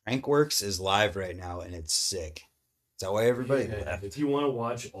 Crankworks is live right now, and it's sick. Is that why everybody Yeah, left? if you want to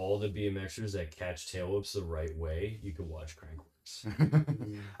watch all the BMXers that catch tail whips the right way, you can watch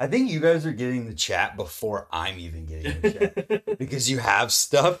Crankworks. I think you guys are getting the chat before I'm even getting the chat. Because you have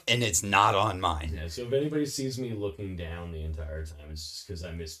stuff, and it's not on mine. Yeah, so if anybody sees me looking down the entire time, it's just because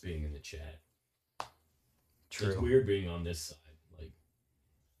I miss being in the chat. It's True. weird being on this side. Like,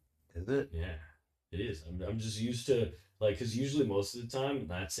 Is it? yeah, it is. I'm just used to, like, because usually most of the time,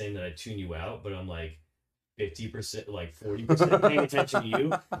 not saying that I tune you out, but I'm like 50%, like 40% paying attention to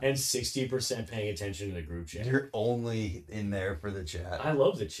you and 60% paying attention to the group chat. You're only in there for the chat. I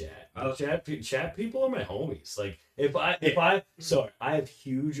love the chat. Chat people are my homies. Like I have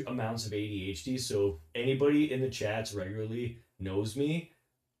huge amounts of ADHD. So if anybody in the chats regularly knows me,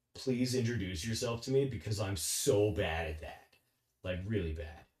 please introduce yourself to me because I'm so bad at that. Like really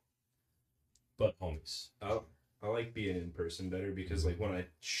bad. But homies. I like being in person better because like when I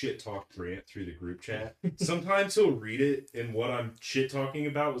shit talk Grant through the group chat, sometimes he'll read it and what I'm shit talking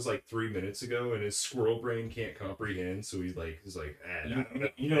about was like 3 minutes ago and his squirrel brain can't comprehend, so he's like I don't know.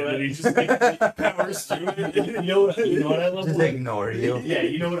 You know what? And he just like powers through it. You know what I love? Just ignore you. Yeah,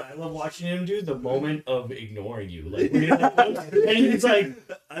 you know what I love watching him do? The moment of ignoring you. Like, when and he's like,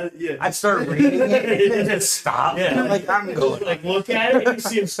 Yeah. I start reading it and then stop. Yeah. Like I'm going. like look at it and you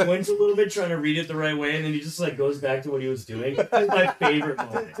see him squint a little bit trying to read it the right way, and then he just like goes back to what he was doing. It's my favorite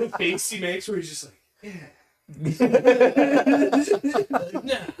moment. The face he makes where he's just like, yeah.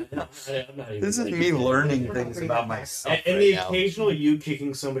 No, I'm not even This is like me that. learning things about myself. And right the now. occasional you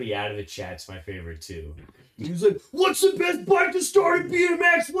kicking somebody out of the chat's my favorite too. He's like, "What's the best bike to start a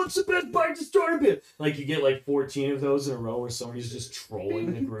BMX? What's the best bike to start a BMX?" Like you get like 14 of those in a row where somebody's just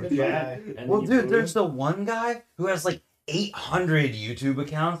trolling the group chat. And Well, then you dude, boot there's him. the one guy who has like 800 YouTube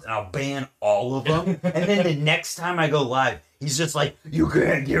accounts, and I'll ban all of them. And then the next time I go live, he's just like, "You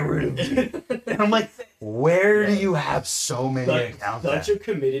can't get rid of me." And I'm like, "Where do you have so many accounts?" Such a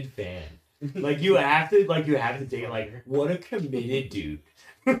committed fan. Like you have to date. Like what a committed dude.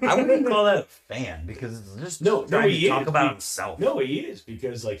 I wouldn't call that a fan because it's just No, trying he to talk is. about He- himself. No, he is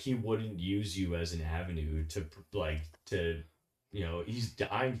because like he wouldn't use you as an avenue to he's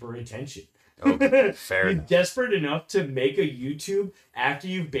dying for attention. Okay, fair He's enough. desperate enough to make a YouTube after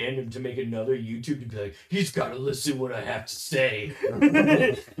you've banned him to make another YouTube to be like, he's got to listen what I have to say. You know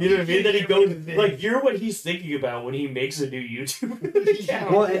what I mean? Then he goes like, you're what he's thinking about when he makes a new YouTube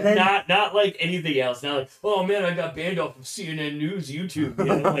account. Well, and then- not like anything else. Not like, oh man, I got banned off of CNN News YouTube.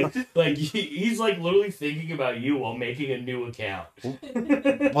 You know? like he's like literally thinking about you while making a new account.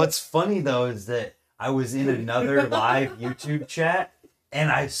 What's funny though is that I was in another live YouTube chat and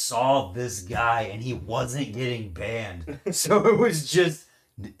I saw this guy and he wasn't getting banned. So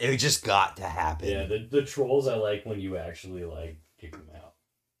it just got to happen. Yeah, the trolls I like when you actually like kick them out.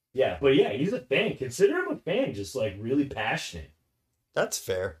 Yeah, but yeah, he's a fan. Consider him a fan, just like really passionate. That's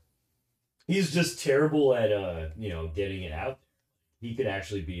fair. He's just terrible at getting it out. He could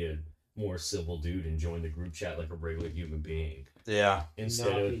actually be a more civil dude and join the group chat like a regular human being Yeah.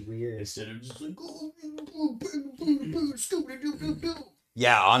 instead Not of be weird. just like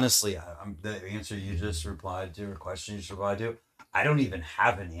Yeah, honestly, the answer you just replied to, or question you just replied to, I don't even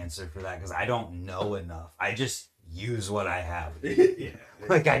have an answer for that because I don't know enough. I just use what I have. Yeah.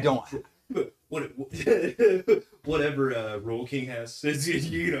 Like, I don't. Whatever Roll King has,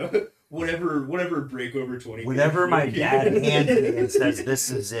 whatever break over 20. Whatever my dad hands me and says, this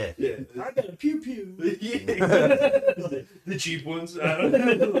is it. Yeah. I got a pew pew. Yeah, exactly. The cheap ones. I don't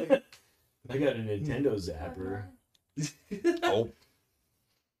know. I got a Nintendo Zapper. Oh.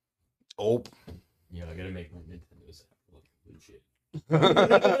 Oh. Yeah, I gotta make my Nintendo Zapper look legit.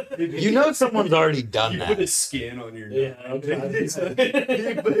 You know someone's already done You put a that. skin on your Yeah, okay. You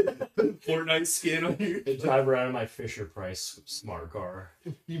put Fortnite skin on your. I drive around in my Fisher Price smart car.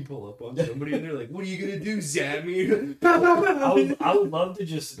 You pull up on somebody and they're like, "What are you gonna do, zap me?" I would love to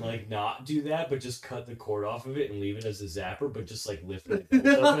just like not do that, but just cut the cord off of it and leave it as a zapper, but just like lift it.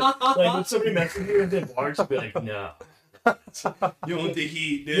 Like when somebody messes with you and then March, be like, no. You want the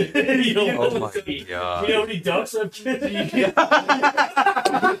heat, dude. You don't Oh want my to see. God. You know how many ducks I've killed? You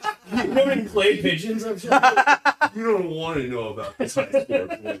know how many clay pigeons I've shot? You don't want to know about this high score.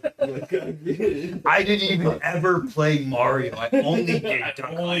 I didn't even ever play Mario. I only did Duck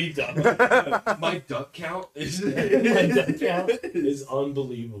Only duck. My duck count is. My duck count is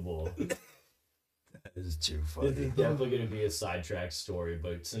unbelievable. That is too This funny. is definitely going to be a sidetrack story,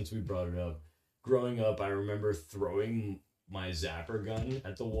 but since we brought it up, growing up, I remember throwing my zapper gun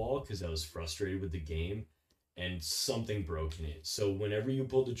at the wall because I was frustrated with the game, and something broke in it. So whenever you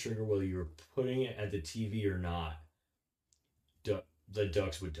pulled the trigger, whether you were putting it at the TV or not, the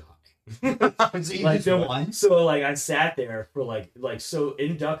ducks would die. So you Like, just won? so like I sat there for like so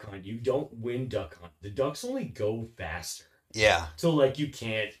in duck hunt, you don't win duck hunt. The ducks only go faster, Yeah. so like you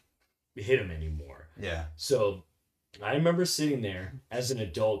can't hit them anymore. Yeah. So I remember sitting there as an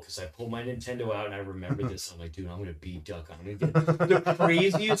adult because I pulled my Nintendo out and I remember this. I'm like, dude, I'm gonna beat Duck Hunt. I'm gonna get the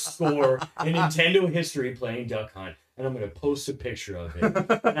craziest score in Nintendo history playing Duck Hunt, and I'm gonna post a picture of it.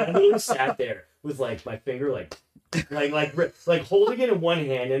 And I literally sat there with like my finger like holding it in one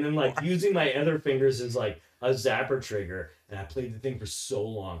hand and then like using my other fingers as like a zapper trigger. And I played the thing for so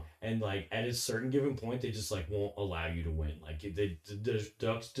long, and like at a certain given point, they just like won't allow you to win. Like the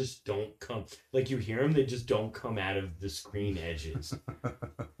ducks just don't come. Like you hear them, they just don't come out of the screen edges.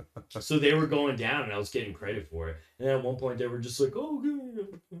 So they were going down, and I was getting credit for it. And then at one point, they were just like, "Oh,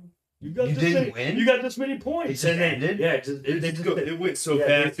 you got You this didn't many, win? You got this many points. It just And they- ended? Yeah, It went so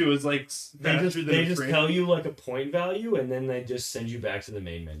Yeah, fast. It was like faster than they a just train. tell you like a point value, and then they just send you back to the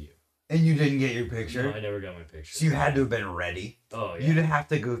main menu. And you didn't get your picture? No, I never got my picture. So you had to have been ready. Oh yeah. You'd have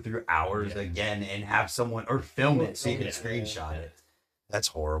to go through hours Yeah. again and have someone or film it so you Yeah, can screenshot yeah. it. That's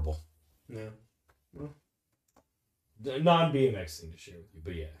horrible. Yeah. The non-BMX thing to share with you,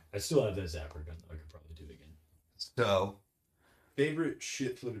 but yeah, I still have that zapper gun. I could probably do it again. So, Favorite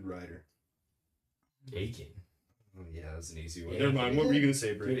shit-footed rider? Aiken. Oh, yeah, that's an easy one. Yeah. Never mind. What were you gonna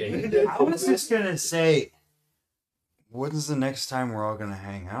say, Brady? Dude, I was just gonna say, when's the next time we're all gonna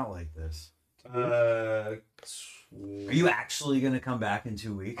hang out like this? Are you actually gonna come back in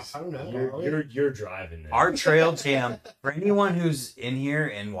 2 weeks? I don't know. You're driving there. Our trail jam, for anyone who's in here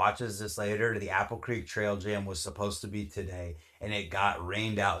and watches this later, the Apple Creek Trail Jam was supposed to be today, and it got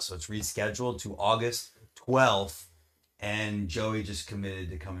rained out, so it's rescheduled to August 12th. And Joey just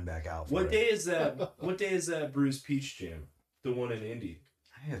committed to coming back out. For What it. day is that? What day is that Bruce Peach Jam? The one in Indy.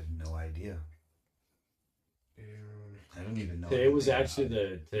 I have no idea. I don't even know. Today was anything about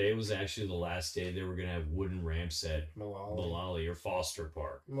it. actually the last day they were gonna have wooden ramps at Malali or Foster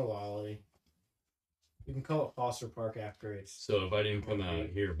Park. Malali. You can call it Foster Park after it's. So if I didn't come out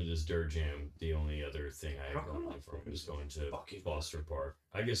here for this dirt jam, the only other thing I had How going come on for it was going to fucking Foster Park.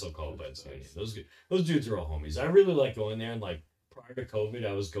 I guess I'll call it Pennsylvania. Those dudes are all homies. I really like going there, and like prior to COVID,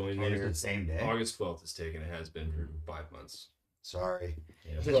 I was going Oh, there. the same day. August 12th is taken. It has been for 5 months. Sorry.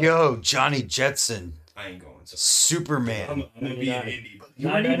 Yeah. Yo, Johnny Jetson, I ain't going. So Superman. I'm gonna be in Indy. But You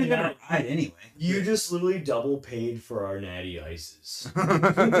weren't even gonna $9.99. ride anyway. You just literally double paid for our natty ices.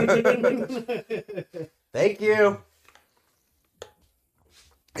 Thank you.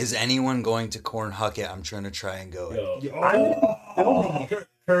 Is anyone going to Corn Hucket? I'm trying to try and go.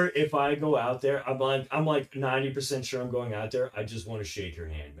 Kurt, if I go out there, I'm like 90% sure I'm going out there. I just want to shake your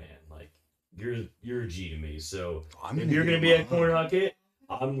hand, man. Like you're a G to me. So if you're gonna be at Corn Hucket,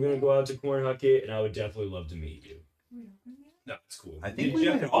 I'm gonna go out to Corn Hucket, and I would definitely love to meet you. no, it's cool. I think we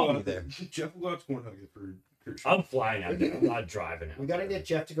might all be there. Jeff will go out to Corn Hucket for. I'm flying out there. I'm not driving out. We gotta there. get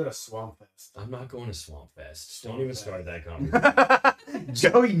Jeff to go to Swamp Fest. I'm not going to Swamp Fest. Swamp Don't even Fest. start that conversation.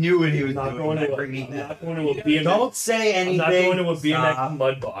 Joey knew what he was I'm not doing. going by to. bringing I'm that. not going to a BMX. Don't say I'm anything. not going to a BMX Stop.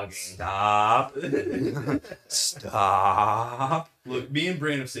 mud bogging. Stop. Stop. Look, me and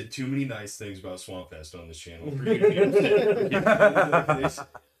Brandon have said too many nice things about Swamp Fest on this channel. For you to be upset.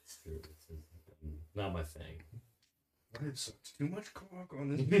 Not my thing. It's too much cock on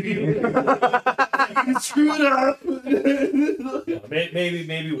this video. You screw it up. Yeah,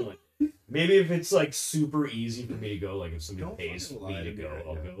 maybe one. Maybe if it's like super easy for me to go, like if somebody Don't pays fucking me lie to to me go, right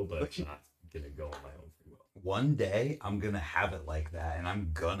I'll now. go, but I'm not gonna go on my own free will. One day I'm gonna have it like that, and I'm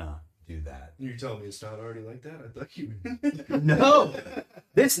gonna do that. You're telling me it's not already like that? I thought you. No,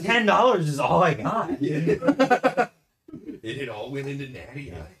 this $10 is all I got. It all went into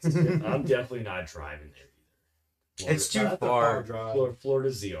natty ice. I'm definitely not driving there either. It's too That's a far. drive.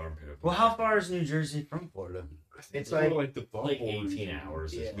 Florida's the armpit. of Well, how America. far is New Jersey from Florida? It's more like- the Like bubble 18 region.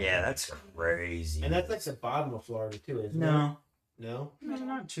 hours. Yeah. Yeah, that's crazy. And that's like the bottom of Florida too, isn't no, it? No.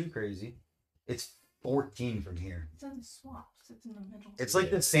 not too crazy. It's 14 from here. It's in the swamps. It's in the middle. It's like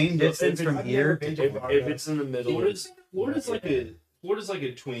Yeah. the same So distance if from I've here. never been to If Florida. it's in the middle, Florida's like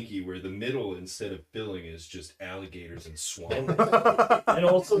a Twinkie where the middle instead of filling is just alligators and swamp. and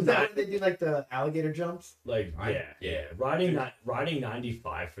also Is that not when they do like the alligator jumps? like yeah. Riding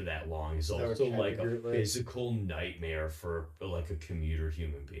 95 for that long is That would also kinda like a group, like- physical nightmare for like a commuter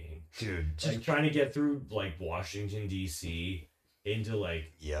human being. Dude, just Like trying to get through like Washington D.C. into like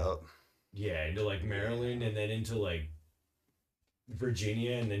yup. into like Maryland and then into like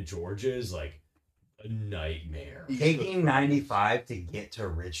Virginia and then Georgia is like a nightmare. Taking 95 to get to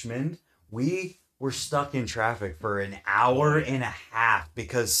Richmond, we were stuck in traffic for an hour and a half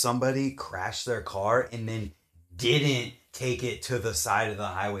because somebody crashed their car and then didn't take it to the side of the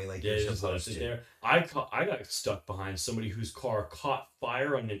highway like Yeah, you're just supposed left it to. there. I got stuck behind somebody whose car caught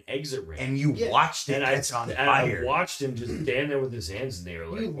fire on an exit ramp. And you Yeah. watched it And catch on I fire. watched him just stand there with his hands in the air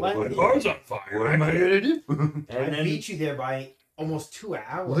You like, let my me- car's on fire. What am I gonna do? And I then beat you there by almost 2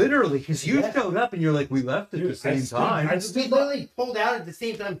 hours. Literally, because you Yeah. showed up and you're like, we left at Dude, the same I stood- time. I We literally pulled out at the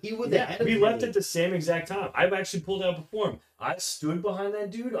same time. He was ahead of we me. left at the same exact time. I've actually pulled out before him. I stood behind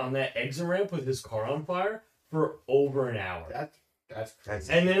that dude on that exit ramp with his car on fire for over an hour. That's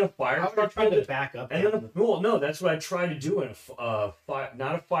crazy. And then a I fire would have truck tried tried to to back up. and then no, that's what I tried to do in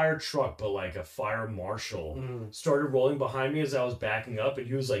not a fire truck, but like a fire marshal Mhm. started rolling behind me as I was backing up, and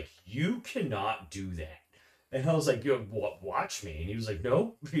he was like, "You cannot do that." And I was like, "Yo, watch me." And he was like,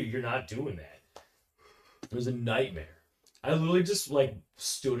 "No, you're not doing that." It was a nightmare. I literally just like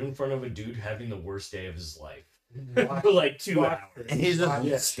stood in front of a dude having the worst day of his life for like 2 hours. And he's just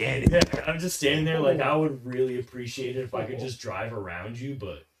Yeah. standing. Yeah, I'm just standing there like I would really appreciate it if I could just drive around you,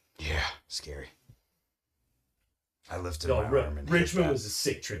 but Yeah, scary. I lifted no, my arm and hit Richmond that. was a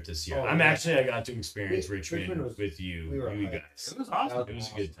sick trip this year. Oh, I yeah. got to experience Richmond was- with you, we were you hyped. guys. It was awesome. It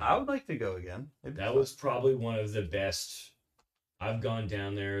was a good I time. would like to go again. It'd be That fun. was probably one of the best. I've gone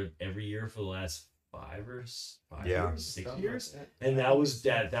down there every year for the last 5 or 6 years, and that was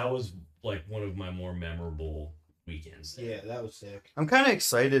like one of my more memorable weekends. Yeah, that was sick. I'm kind of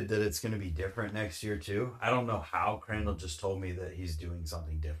excited that it's going to be different next year too. I don't know how. Crandall just told me that he's doing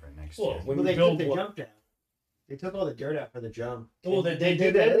something different next Well, year. when Well, we they build took the one- jump down. They took all the dirt out for the jump. well, they do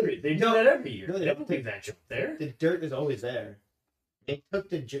did that every year. No, they They don't. don't leave that jump there. The dirt is always there. They took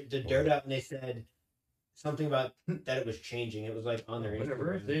the dirt out and they said something about that it was changing. It was like on their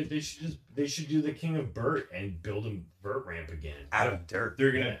Whatever. Instagram. They should do the King of Burt and build a vert ramp again. Out of dirt.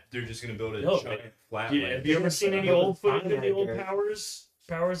 They're just gonna build a No, giant flat. Yeah, land. have you ever seen any old footage of the old Dirt.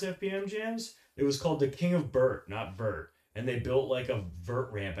 Powers FBM jams? It was called the King of Burt, not Burt. And they built like a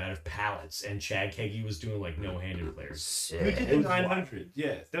vert ramp out of pallets, and Chad Keggy was doing like no-handed players. Who did Sick. the It was 900?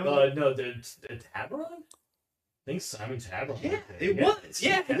 Yeah, that was. No, the Tabaron? I think Simon Tabaron. Yeah, did it was.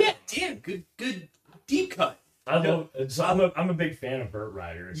 Yeah, Tabaron. Damn, good deep cut. I love. So I'm a big fan of vert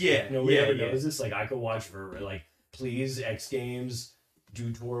riders. Yeah, Nobody yeah, ever yeah. knows this. Like I could watch vert. Like please, X Games,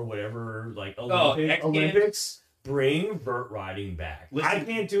 Do Tour, whatever. Like X Games. Olympics, bring vert riding back. Listen- I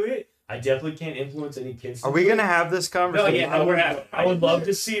can't do it. I definitely can't influence any kids. to Are we do going to it. have this conversation? yeah, we're having. I would love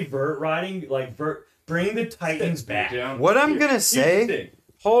to see vert riding. Like vert, bring the Titans back. Down. What I'm going to Here's the say, thing.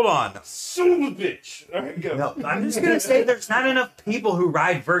 hold on. Son of a bitch. All right, go. No, I'm just going to say there's not enough people who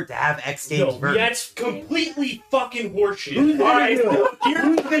ride vert to have X Games No, vert. That's completely fucking horseshit. Who's All gonna right, do it?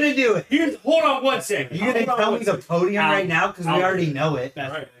 Who's going to do it? hold on one second. You going to tell me the podium right now? Because we I'll- already know it.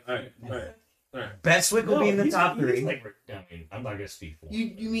 All right. Bestwick will be in the he's- top he's 3. Like, I mean, I'm not gonna speak for him.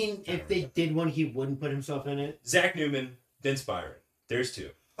 You mean if they did one, he wouldn't put himself in it? Zach Newman, Vince Byron. There's 2.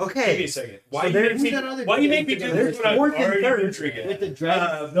 Give me a Okay. second. So Why there's- you make me? Who's that other Why you dude? make me do There's this when I've fourth and already third. been drinking? With the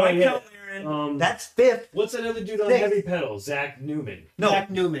dread. No, Mike yeah. Aaron, That's 5th. What's that other dude on Sixth. heavy pedal? Zach Newman. No, Zach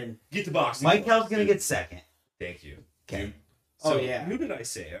Newman. get the box. Mike Hell's going to get 2nd. Thank you. Okay. So, Oh, yeah. Who did I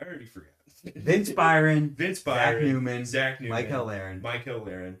say? I already forgot. Vince Byron, Vince Zach Byron, Newman, Zach Newman, Michael Aaron. Michael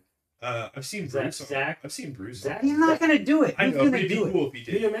Aaron. I've seen Zach- Bruce. Zach- I've seen Bruce. Zach- He's not going to do it. I Who's know, going but to it'd be do it? cool if he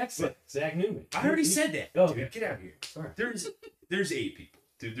did. BMX. But Zach Newman. I already said that. Oh, Dude, okay. get out of here. Sorry. There's 8 people.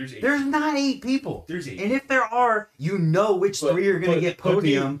 Dude, there's 8. There's not 8 people. There's 8. And if there are, you know which But- 3 are going to but- get but do you-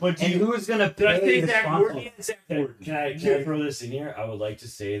 podium but do and you- who's going to Did I pay say the Zach sponsor. Gordon? Zach Can Gordon. I throw this in here? I would like to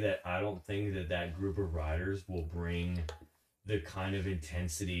say that I don't think that group of riders will bring the kind of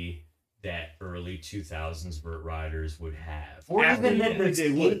intensity that early 2000s vert riders would have. Or even Absolutely, the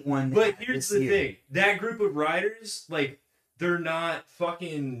they would. skate one. But here's this the year. thing: that group of riders, like, they're not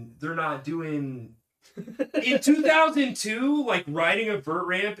doing. In 2002, like riding a vert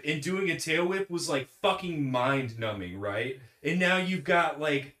ramp and doing a tail whip was like fucking mind numbing, right? And now you've got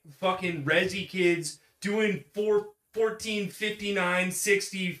like fucking resi kids doing 14, 59,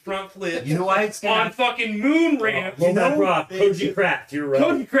 60 front flips You know why it's on gonna fucking moon ramp. Well, You know- Rob, Koji Craft, you're right.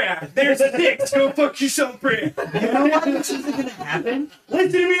 Cody Craft, there's a 6. Go fuck yourself, Brand. You know why this isn't gonna happen?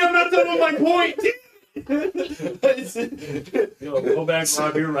 Listen to me, I'm not done with my point. Go back,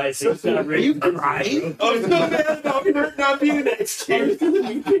 Rob, you're right. It's not Are you crying? I'm so mad about Bert not being an X Games.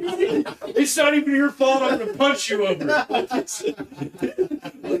 It's not even your fault. I'm gonna punch you over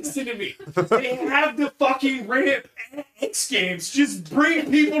it. Listen to me. They have the fucking ramp at X Games. Just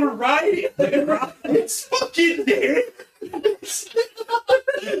bring people to ride it. It's fucking there.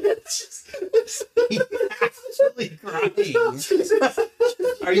 He's actually crying.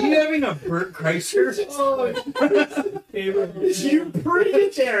 Are you having a Bert Kreischer? You bring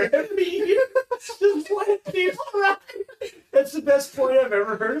it there every year. Just let people ride. That's the best point I've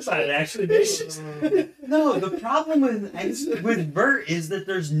ever heard about it, actually. No, the problem with Bert is that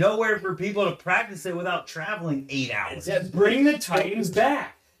there's nowhere for people to practice it without traveling 8 hours. Bring the Titans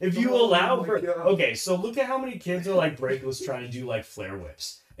back. If you Oh allow my for God. okay, so look at how many kids are like brakeless trying to do like flare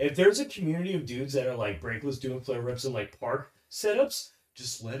whips. If there's a community of dudes that are like brakeless doing flare whips and like park setups,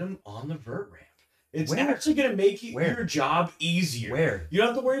 just let them on the vert ramp. It's Where? actually gonna make Where? your job easier. Where? You don't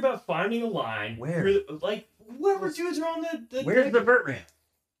have to worry about finding a line. Where? Like whoever dudes are on the Where's the Bert ramp?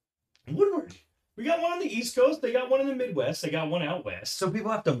 Woodward. We got one on the East Coast. They got one in the Midwest. They got one out west. So people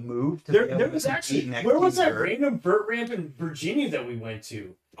have to move to There was actually where was that random vert ramp in Virginia that we went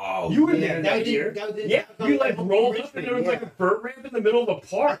to? Oh, You were there that year. Yeah, you like rolled up and there was like a vert ramp in the middle of a I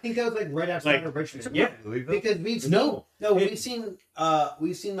park. think that was like right outside of Richmond. Yeah, Because we've seen,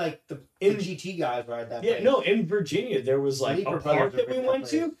 we've seen like the GT guys ride that. yeah, place. no. In Virginia, there was like Leaper a park Brothers that we are went that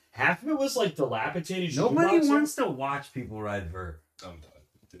to. Half of it was like dilapidated. Nobody shoeboxes. wants to watch people ride vert. I'm done.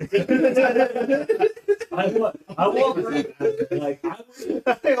 I walk around like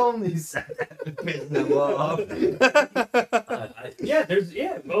I only said that to piss them off.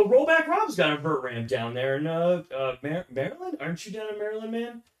 Well, Rollback Rob's got a vert ramp down there in Maryland. Aren't you down in Maryland,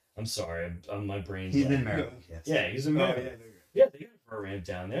 man? I'm sorry, my brain's. He's like- in Maryland. Yes. Yeah, he's in Maryland. Yeah, they got a vert ramp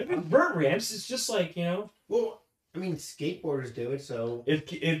down there. I mean, vert ramps is just like Well, I mean, skateboarders do it, so if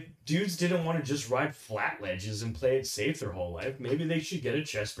dudes didn't want to just ride flat ledges and play it safe their whole life, maybe they should get a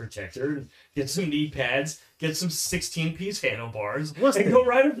chest protector and get some knee pads, get some 16-piece handlebars, and go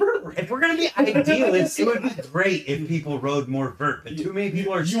ride a vert ramp. If we're gonna be idealists, it would be great if people rode more vert, but too many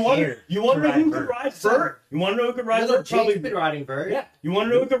people are scared. You want to know ride who vert. could ride vert? You want to know who could ride vert? Probably been riding vert. Yeah. You want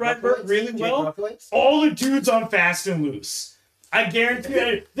to know who could ride vert really well? Roughlets? All the dudes on Fast and Loose. I guarantee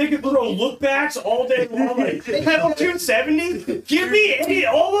that they could throw lookbacks all day long. Like, pedal 270? Give me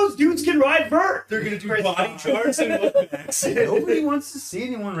all those dudes can ride vert. They're gonna do body charts and lookbacks. Nobody wants to see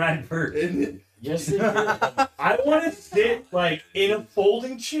anyone ride vert. Yes, they do. I want to sit like in a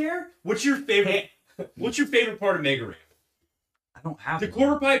folding chair. What's your favorite? What's your favorite part of Mega Ramp? I don't have The one.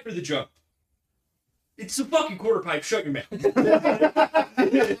 quarter pipe or the jump? It's the fucking quarter pipe. Shut your mouth.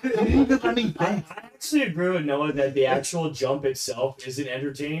 I actually agree with Noah that the actual jump itself isn't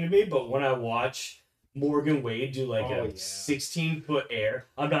entertaining to me, but when I watch Morgan Wade do like a 16-foot air,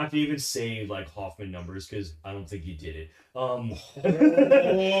 I'm not gonna even say like Hoffman numbers because I don't think he did it. If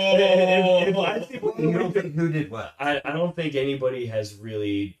I see You don't think who did what? I don't think anybody has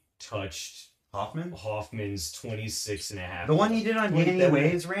really touched Hoffman? Hoffman's 26.5. The one he did on 27. Danny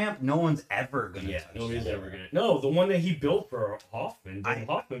Way's ramp, no one's ever gonna Yeah, touch nobody's that. ever gonna. No, the one that he built for Hoffman, the I-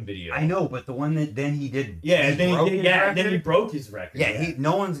 Hoffman video. I know, but the one that then he did. Yeah, and then broke he, his then he record? broke his record. Yeah,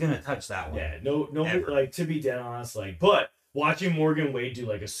 no one's gonna touch that one. Yeah, no, Ever. like to be dead honest, like, but watching Morgan Wade do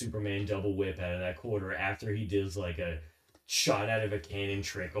like a Superman double whip out of that quarter after he does like a shot out of a cannon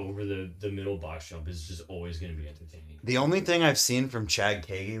trick over the middle box jump is just always going to be entertaining. The only thing I've seen from Chad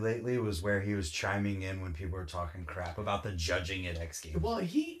Kagi lately was where he was chiming in when people were talking crap about the judging at X Games. Well,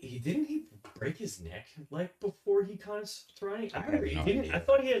 he didn't he break his neck like before he kind of started. I I remember have he no didn't. idea. I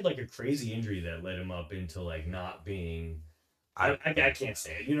thought he had like a crazy injury that led him up into like not being. I can't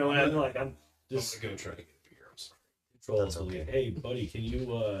say it. You know what I mean? Like I'm just I'm gonna go try to get a beer. I'm sorry. control That's believe. okay. Hey, buddy, can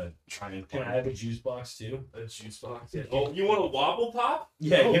you Try and can I have a juice box too? a juice box? Oh, you want a wobble pop?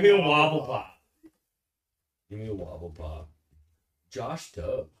 Yeah, Oh, give me a wobble wobble pop. pop. Give me a wobble pop. Josh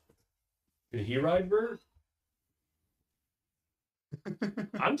Tubb. Did he ride vert?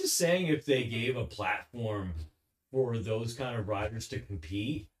 I'm just saying if they gave a platform for those kind of riders to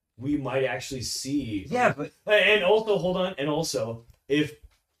compete, we might actually see. Yeah, but And also, hold on. And also, if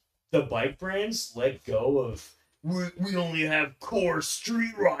the bike brands let go of we only have core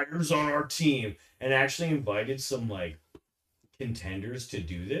street riders on our team and actually invited some like contenders to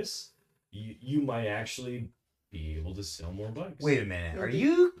do this, you might actually be able to sell more bikes. wait a minute.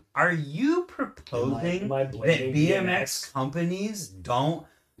 Are you proposing Am I that blaming BMX companies don't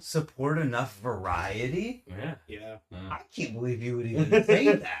support enough variety? Yeah. Yeah. I can't believe you would even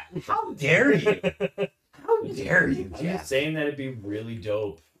say that. How dare you? How dare you, I'm Jeff? just saying that it'd be really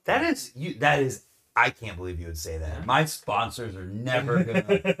dope. That is I can't believe you would say that. My sponsors are never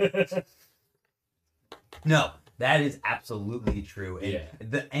gonna No, that is absolutely true. And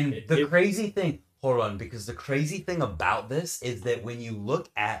Yeah. the crazy thing, hold on, because the crazy thing about this is that when you look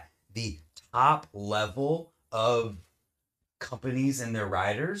at the top level of companies and their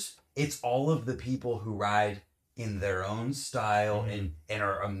riders, it's all of the people who ride in their own style and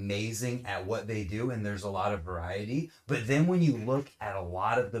are amazing at what they do, and there's a lot of variety. But then when you look at a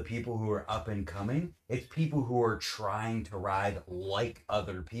lot of the people who are up and coming, it's people who are trying to ride like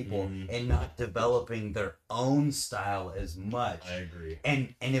other people and not developing their own style as much. I agree.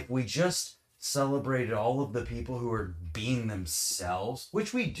 And if we just celebrated all of the people who are being themselves,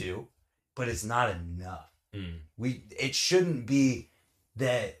 which we do, but it's not enough. It shouldn't be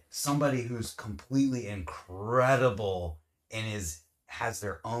that somebody who's completely incredible and has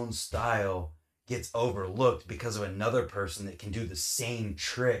their own style gets overlooked because of another person that can do the same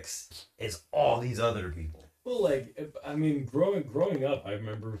tricks as all these other people. Well, like, I mean, growing up, I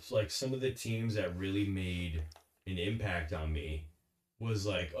remember like some of the teams that really made an impact on me was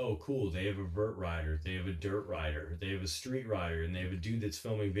like, oh, cool, they have a vert rider, they have a dirt rider, they have a street rider, and they have a dude that's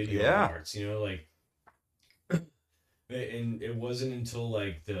filming video Yeah. parts, you know, like, and it wasn't until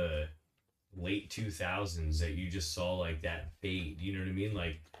like the late 2000s that you just saw like that fade, you know what I mean?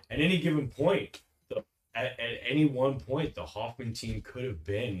 Like, at any given point, at any one point, the Hoffman team could have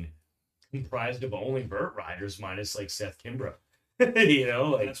been comprised of only vert riders minus like Seth Kimbrough. You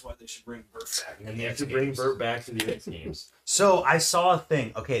know, like That's why they should bring Bert back. and they have to bring Bert back to the X Games. So I saw a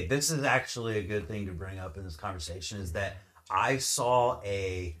thing. Okay, this is actually a good thing to bring up in this conversation. Is that I saw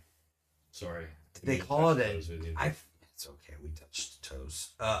a. Sorry. They call it a. It's okay. We touched toes.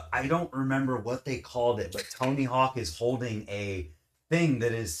 I don't remember what they called it, but Tony Hawk is holding a thing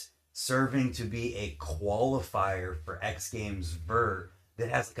that is serving to be a qualifier for X Games Vert that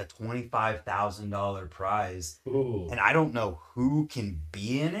has like a $25,000 prize. Ooh. And I don't know who can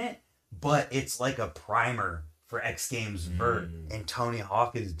be in it, but it's like a primer for X Games Vert, and Tony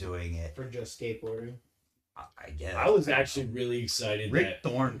Hawk is doing it. For just skateboarding. I guess. I was actually really excited Rick that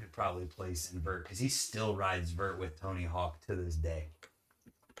Thorne could probably place in Vert because he still rides Vert with Tony Hawk to this day.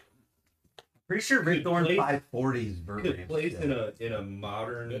 Pretty sure Rick Thorne 540's Vert Could ramp place still. in a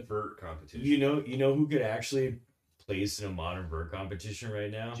modern vert competition. you know who could actually place in a modern vert competition right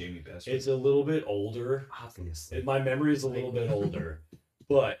now? Jamie Best. It's a little bit older. Obviously. My memory is a little bit older,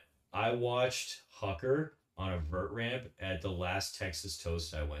 but I watched Hucker on a vert ramp at the last Texas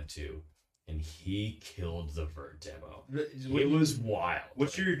Toast I went to, and he killed the vert demo. It was wild.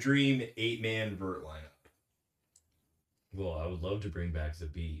 What's your dream 8-man vert lineup? Well, I would love to bring back the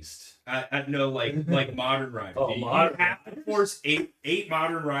Beast. I know, like modern riders. Oh, you modern have to force eight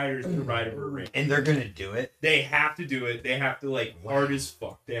modern riders to ride a vert ramp. And they're going to do it. They have to do it. They have to hard as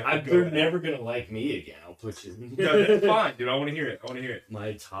fuck. They have to They're go. never gonna like me again. I'll put you. No, that's fine, dude. I want to hear it.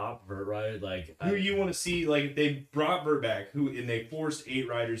 My top vert rider, like Who you want to see? Like if they brought Vert back, and they forced 8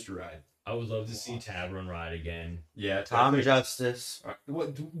 riders to ride. I would love to see Tabron ride again. Yeah, Tom Justice.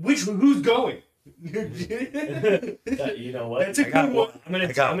 Who's going? You know what? That's a good one. I'm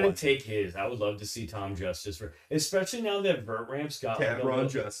gonna take his. I would love to see Tom Justice, especially now that vert ramps got Tabron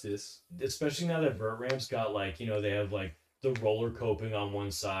Justice. Especially now that vert ramps got they have like the roller coping on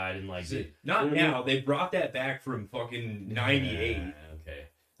one side and like Not now. They brought that back from fucking 98. Okay.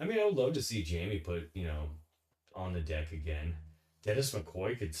 I mean, I would love to see Jamie put on the deck again. Dennis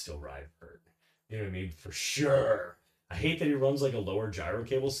McCoy could still ride vert. You know what I mean? For sure. I hate that he runs like a lower gyro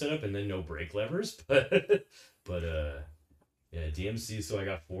cable setup and then no brake levers, but yeah, DMC. So I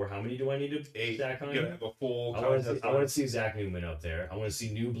got 4. How many do I need to stack on? You gotta have a full. I want to see Zach Newman up there. I want to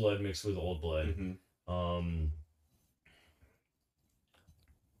see new blood mixed with old blood. Mm-hmm.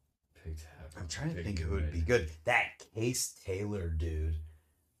 I'm trying to think who would be good. That Case Taylor dude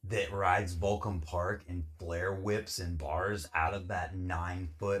that rides Volcom Park and flare whips and bars out of that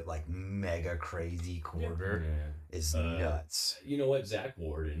 9-foot like mega crazy quarter is nuts. You know what, Zach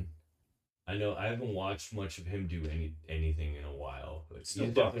Warden? I know I haven't watched much of him do anything in a while, but Still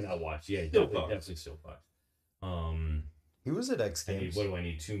he's definitely not watched. Yeah, definitely still fucked. He was at X Games. What do I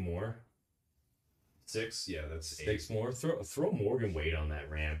need? 2 more? 6? Yeah, that's 6 more. Throw Morgan Wade on that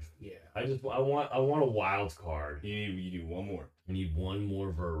ramp. Yeah. I want a wild card. You need one more. I need one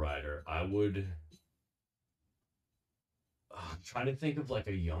more vert rider. I would. I'm trying to think of like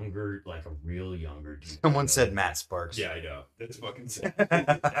a real younger dude. Someone said Matt Sparks. Yeah, I know. That's fucking sick.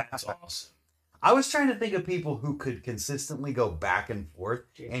 That's awesome. I was trying to think of people who could consistently go back and forth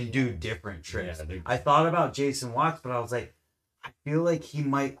and do different tricks. Yeah, I thought about Jason Watts, but I was like, I feel like he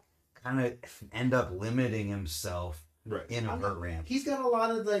might kind of end up limiting himself in a vert ramp. He's got a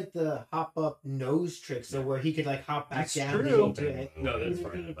lot of like the hop up nose tricks, so where he could like hop back That's down true. into it. No, that's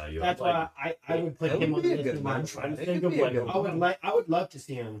fine about you. That's why I would put him on be a this. good in one. my I'm trying to It think could of be a like good I would love to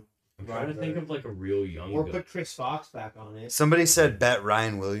see him. I'm trying to think of like a real young Or guy. put Chris Fox back on it. Somebody said bet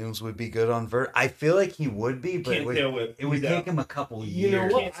Ryan Williams would be good on vert. I feel like he would be, but Can't tail whip. it would He's take out. him a couple You know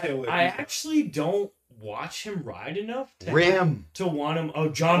years. what? Can't tail whip. I He's out. actually don't watch him ride enough to want him. Oh,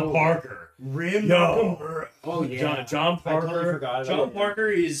 John Parker. Rim Yo. Nakamura. Oh yeah. John I totally Parker. forgot about John it. Parker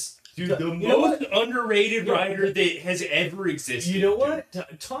is the You know most underrated rider that has ever existed. You know what?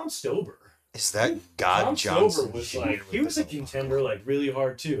 Tom Stober. Is that God Tom Johnson? Stober was shit like, with he was the a contender like really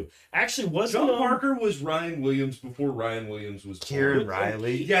hard too. Actually, wasn't John Parker was Ryan Williams before Ryan Williams was Kieran born.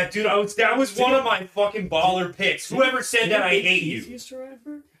 Riley. Yeah, dude, that was one of my fucking baller picks. Whoever said that, I hate Keith you. used to ride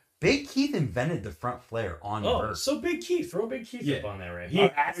vert? Big Keith invented the front flare on Oh, vert. so Big Keith. Throw Big Keith up on that ramp. He All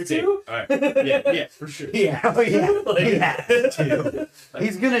right, has that's to. it. All right. Yeah, for sure. Yeah, he has to.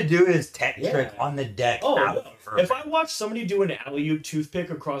 He's gonna do his tech trick on the deck. Oh, out no. of vert. If I watched somebody do an alley-oop toothpick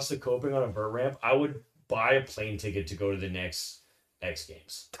across the coping on a vert ramp, I would buy a plane ticket to go to the next X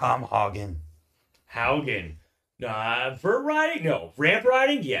Games? Tom Haugen. Haugen. Vert riding? No. Ramp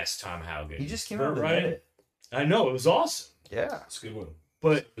riding? Yes, Tom Haugen. He just came Vert out with riding? it. I know, it was awesome. Yeah. It's a good one.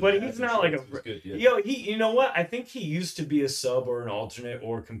 But For he's the not like a shorts, it's good, yeah. you know what? I think he used to be a sub or an alternate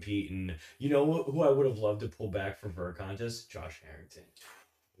or compete, and you know who I would have loved to pull back for Vert contest? Josh Harrington.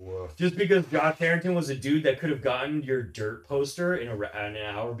 Whoa. Just because Josh Harrington was a dude that could have gotten your dirt poster in an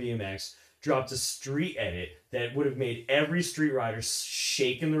hour BMX, dropped a street edit that would have made every street rider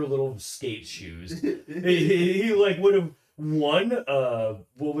shake in their little skate shoes. he like would have won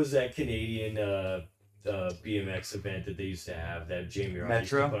what was that Canadian BMX event that they used to have that Jamie Ross used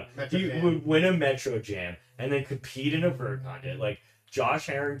to Metro? put on? Metro He Jam. would win a Metro Jam and then compete in a vert contest. Like Josh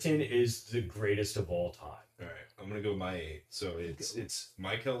Harrington is the greatest of all time. All right, I'm gonna go my 8. So it's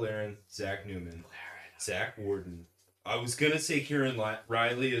Michael Laren, Zach Newman, Zach Warden. I was gonna say Kieran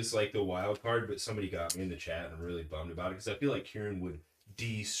Riley is like the wild card, but somebody got me in the chat and I'm really bummed about it because I feel like Kieran would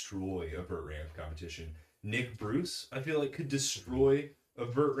destroy a vert ramp competition. Nick Bruce, I feel like could destroy a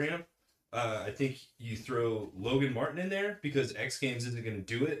vert ramp. I think you throw Logan Martin in there because X Games isn't gonna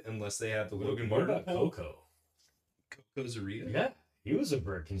do it unless they have the Logan What Martin. about Coco? Coco Zarita? Yeah, he was a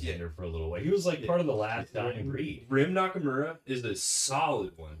vert contender for a little while. He was like part of the last dying breed. Rim Nakamura is a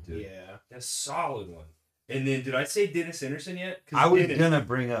solid one, dude. Yeah. That's a solid one. And then, did I say Dennis Anderson yet? 'Cause I was Dennis, gonna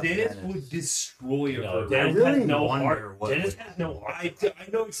bring up Dennis Dennis. would destroy a No, vert Dennis ramp. really has no wonder heart. what Dennis would has no heart.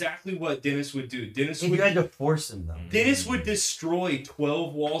 I know exactly what Dennis would do. Dennis You would had to force him though. Dennis would destroy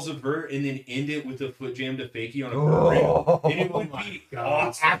 12 walls of vert and then end it with a foot jam to fakie on a vert ramp. Oh, And it would be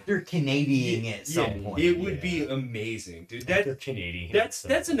awesome. after Canadian at some Yeah, point. it would be amazing, dude. They're Canadian. That's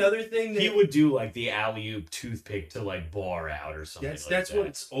another thing that He would do like the alley oop toothpick to like bar out or something. That's like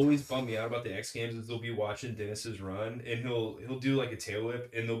what's always bummed me out about the X Games is they'll be watching Dennis's run and he'll do like a tail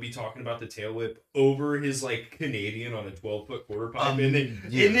whip and they'll be talking about the tail whip over his like Canadian on a 12-foot quarter pipe and then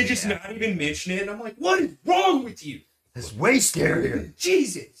just not even mention it and I'm like, what is wrong with you? It's way scarier.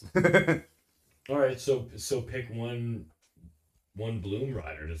 Jesus. All right, so pick one Bloom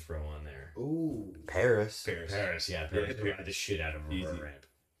rider to throw on there. Ooh. Paris. Paris, yeah, Paris Yeah, would ride the shit out of a Easy. vert ramp.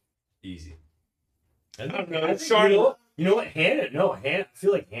 Easy. I don't know, think, Charlotte. You know what? Hannah. I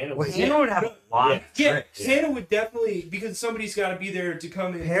feel like Hannah. Well, would- Hannah would have a lot of Yeah, tricks. Hannah would definitely because somebody's got to be there to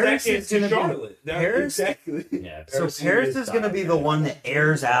come in Paris second is to gonna be- Charlotte. Paris- Exactly. Yeah, So Paris is going to be the one that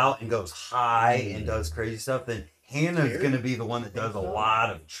airs out and goes high and does crazy stuff. Then Hannah's going to be the one that does a lot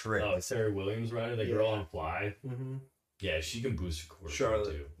of tricks. Oh, Sarah Williams rider, the girl on Fly. Mm-hmm. Yeah, she can boost your quarter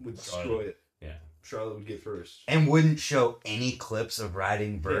Charlotte too. would Charlotte. destroy it. Yeah. Charlotte would get first. And wouldn't show any clips of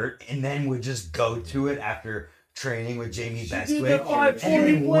riding vert and then would just go to it after training with Jamie Bestwick.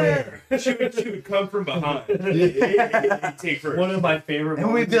 and flare. She would come from behind. Take first. One of my favorite. And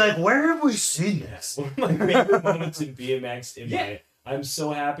we'd moments- be like, where have we seen this? One of my favorite moments in BMX. Yeah. I'm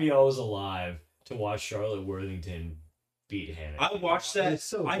so happy I was alive to watch Charlotte Worthington beat Hannah. I watched that. It's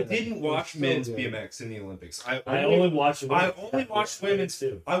so I good. didn't watch It's so men's good. BMX in the Olympics. I only watched. I only watched women's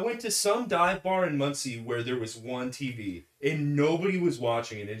too. I went to some dive bar in Muncie where there was one TV and nobody was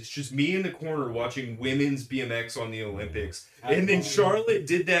watching it. It's just me in the corner watching women's BMX on the Olympics. And then Charlotte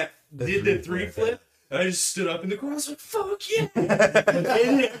did the three flip. And I just stood up in the corner. I was like, "Fuck yeah!" And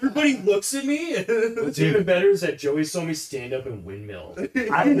then everybody looks at me. What's even better is that Joey saw me stand up and windmill.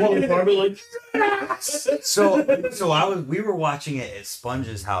 I Well, Barbara like, We were watching it at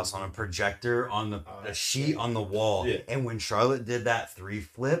Sponge's house on a projector on the sheet on the wall. Yeah. And when Charlotte did that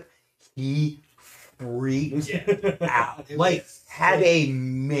 3-flip, he freaked out. Like had a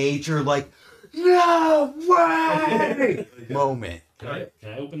major no way moment. can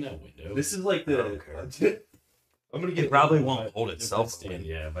I open that window? This is like the. I'm gonna get. It probably won't hold If I itself. stand,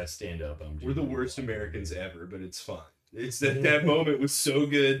 yeah, if I stand up, I'm. We're the worst Americans ever, but it's fun. It's that moment was so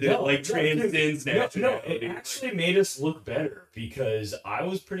good that it transcends No, nationality. it actually made us look better because I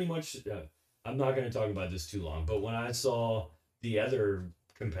was pretty much. I'm not going to talk about this too long, but when I saw the other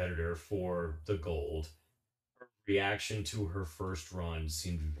competitor for the gold, her reaction to her first run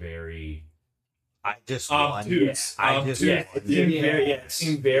seemed very. I just won. Obtuse. I just Yeah, won. it seemed very. It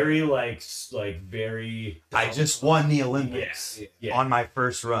seemed very like very. I just won the Olympics Yeah. on my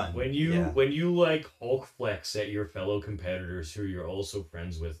first run. When you like Hulk flex at your fellow competitors who you're also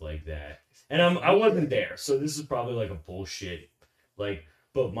friends with like that, and I wasn't there, so this is probably like a bullshit,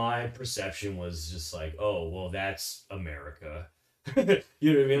 but my perception was just like, oh well, that's America,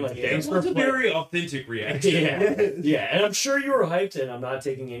 you know what I mean? Like, thanks It was for a play- very authentic reaction. yeah, and I'm sure you were hyped, and I'm not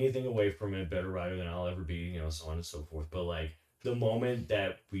taking anything away from it. Better rider than I'll ever be, so on and so forth. But like the moment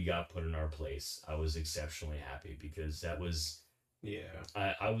that we got put in our place, I was exceptionally happy because that was. Yeah.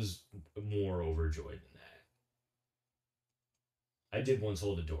 I was more overjoyed than I did once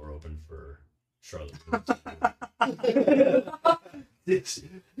hold the door open for Charlotte. I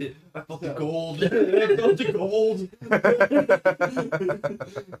felt the gold. I felt the gold.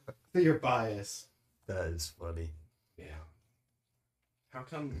 So your bias. That is funny. Yeah. How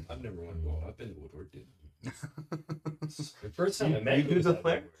come I've never went gold? I've been to Woodward, dude. The first time I met You you do was the at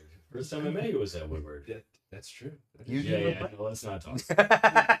flare? Woodward. First time I met you was at Woodward. That's true. You Yeah, do the yeah. No, let's not talk.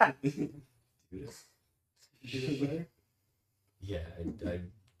 Yeah, I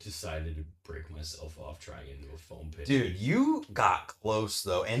decided to break myself off trying into a foam pit. Dude, you got close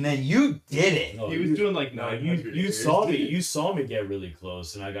though, and then you did it. No, He was doing like no, 900. you saw me. You saw me get really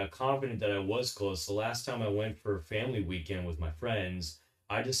close, and I got confident that I was close. The last time I went for a family weekend with my friends,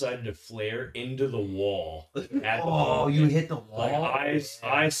 I decided to flare into the wall. At Oh, the you hit the wall. like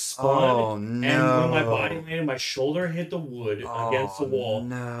I spun, Oh and no! when my body landed, my shoulder hit the wood against the wall,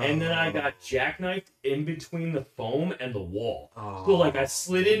 No. and then I got jackknifed in between the foam and the wall. Oh, So like I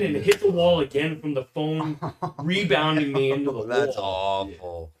slid in and hit the wall again from the foam, rebounding me into the That's wall.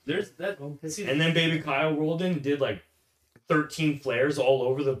 awful. There's that. And then baby Kyle rolled in and did like 13 flares all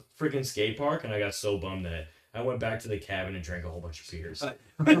over the freaking skate park, and I got so bummed that I went back to the cabin and drank a whole bunch of beers.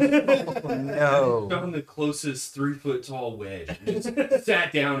 No. Found the closest 3-foot tall wedge. And just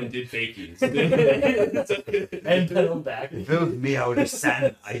sat down and did fakies. And pedaled back. If it was me, I would have sat in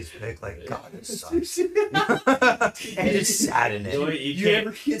an ice pick like, God, this sucks. And just sat in You, know, it. You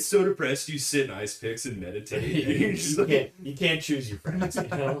ever get so depressed you sit in ice picks and meditate? You're just like, you can't choose your friends, you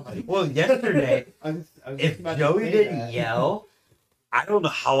know? Like, Well, yesterday, I was just if about to Joey say didn't that. yell, I don't know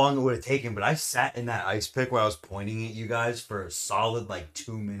how long it would have taken, but I sat in that ice pick where I was pointing at you guys for a solid like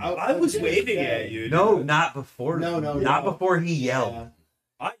 2 minutes. I was gonna waving say. at you. No, not before. No, not no. before he yelled. Yeah.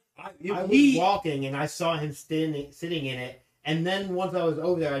 I I was he, walking and I saw him sitting in it, and then once I was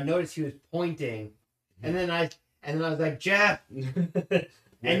over there, I noticed he was pointing, and then I was like, Jeff,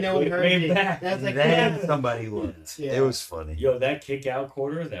 and no one heard way me. back. And I was And like, then Jeff. somebody looked. Yeah. It was funny. Yo, that kick out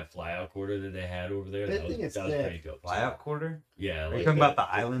quarter, that fly out quarter that they had over there, That that was, thing is that was sick. pretty dope. Flyout quarter? Yeah. Are you talking about the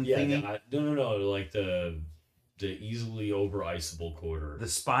island yeah, thingy? no, like the easily over iceable quarter. The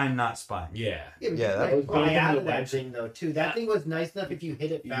spine, not spine. Yeah. Yeah, but Yeah, you that could, was like, fly built out into of the that wedge. thing though too. That thing was nice enough if you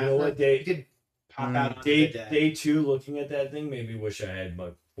hit it You fast know what, enough, they- you could pop Mm, out onto Day the deck. day 2, looking at that thing, made me wish I had my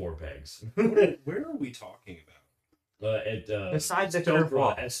 4 pegs. where are we talking about? At Besides the Stoke curve Run,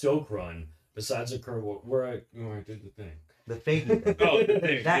 wall. at Stoke Run, besides the curve wall, where I did the thing. The faking. Oh, the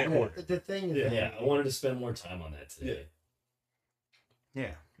thing. That yeah. quarter. The thing is, Yeah. Yeah, I wanted to spend more time on that today.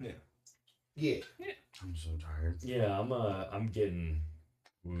 Yeah. yeah. I'm so tired. Yeah, I'm getting.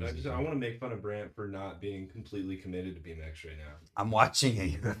 woozy. I want to make fun of Brant for not being completely committed to BMX right now. I'm watching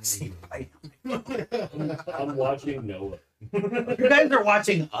a UFC fight. I'm watching Noah. You guys are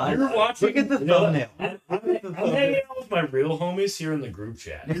watching us. You're watching. Look at the You know what? thumbnail. I'm hanging out with my real homies here in the group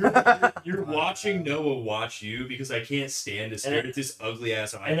chat. You're watching Noah watch you because I can't stand to stare And- at this ugly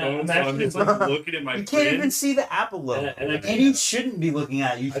ass and iPhone. I'm So I'm actually- just like looking at my You can't even friend. see the Apple logo. And I- you shouldn't be looking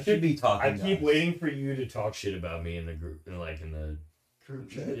at it. You I should be talking I to keep us. waiting for you to talk shit about me in the group, in the Group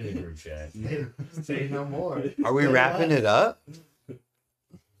chat. group chat. Say no more. Are we Say wrapping what? it up?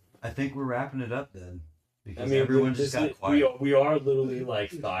 I think we're wrapping it up then. I Because mean, everyone just got quiet. we are literally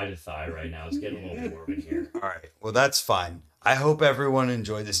like thigh to thigh right now. It's getting a little warm in here. All right. Well, that's fine. I hope everyone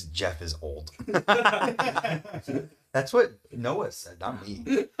enjoyed this. Jeff is old. That's what Noah said, not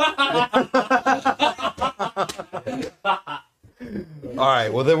me. All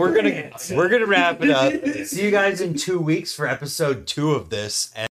right. Well, then we're gonna wrap it up. See you guys in 2 weeks for episode 2 of this. And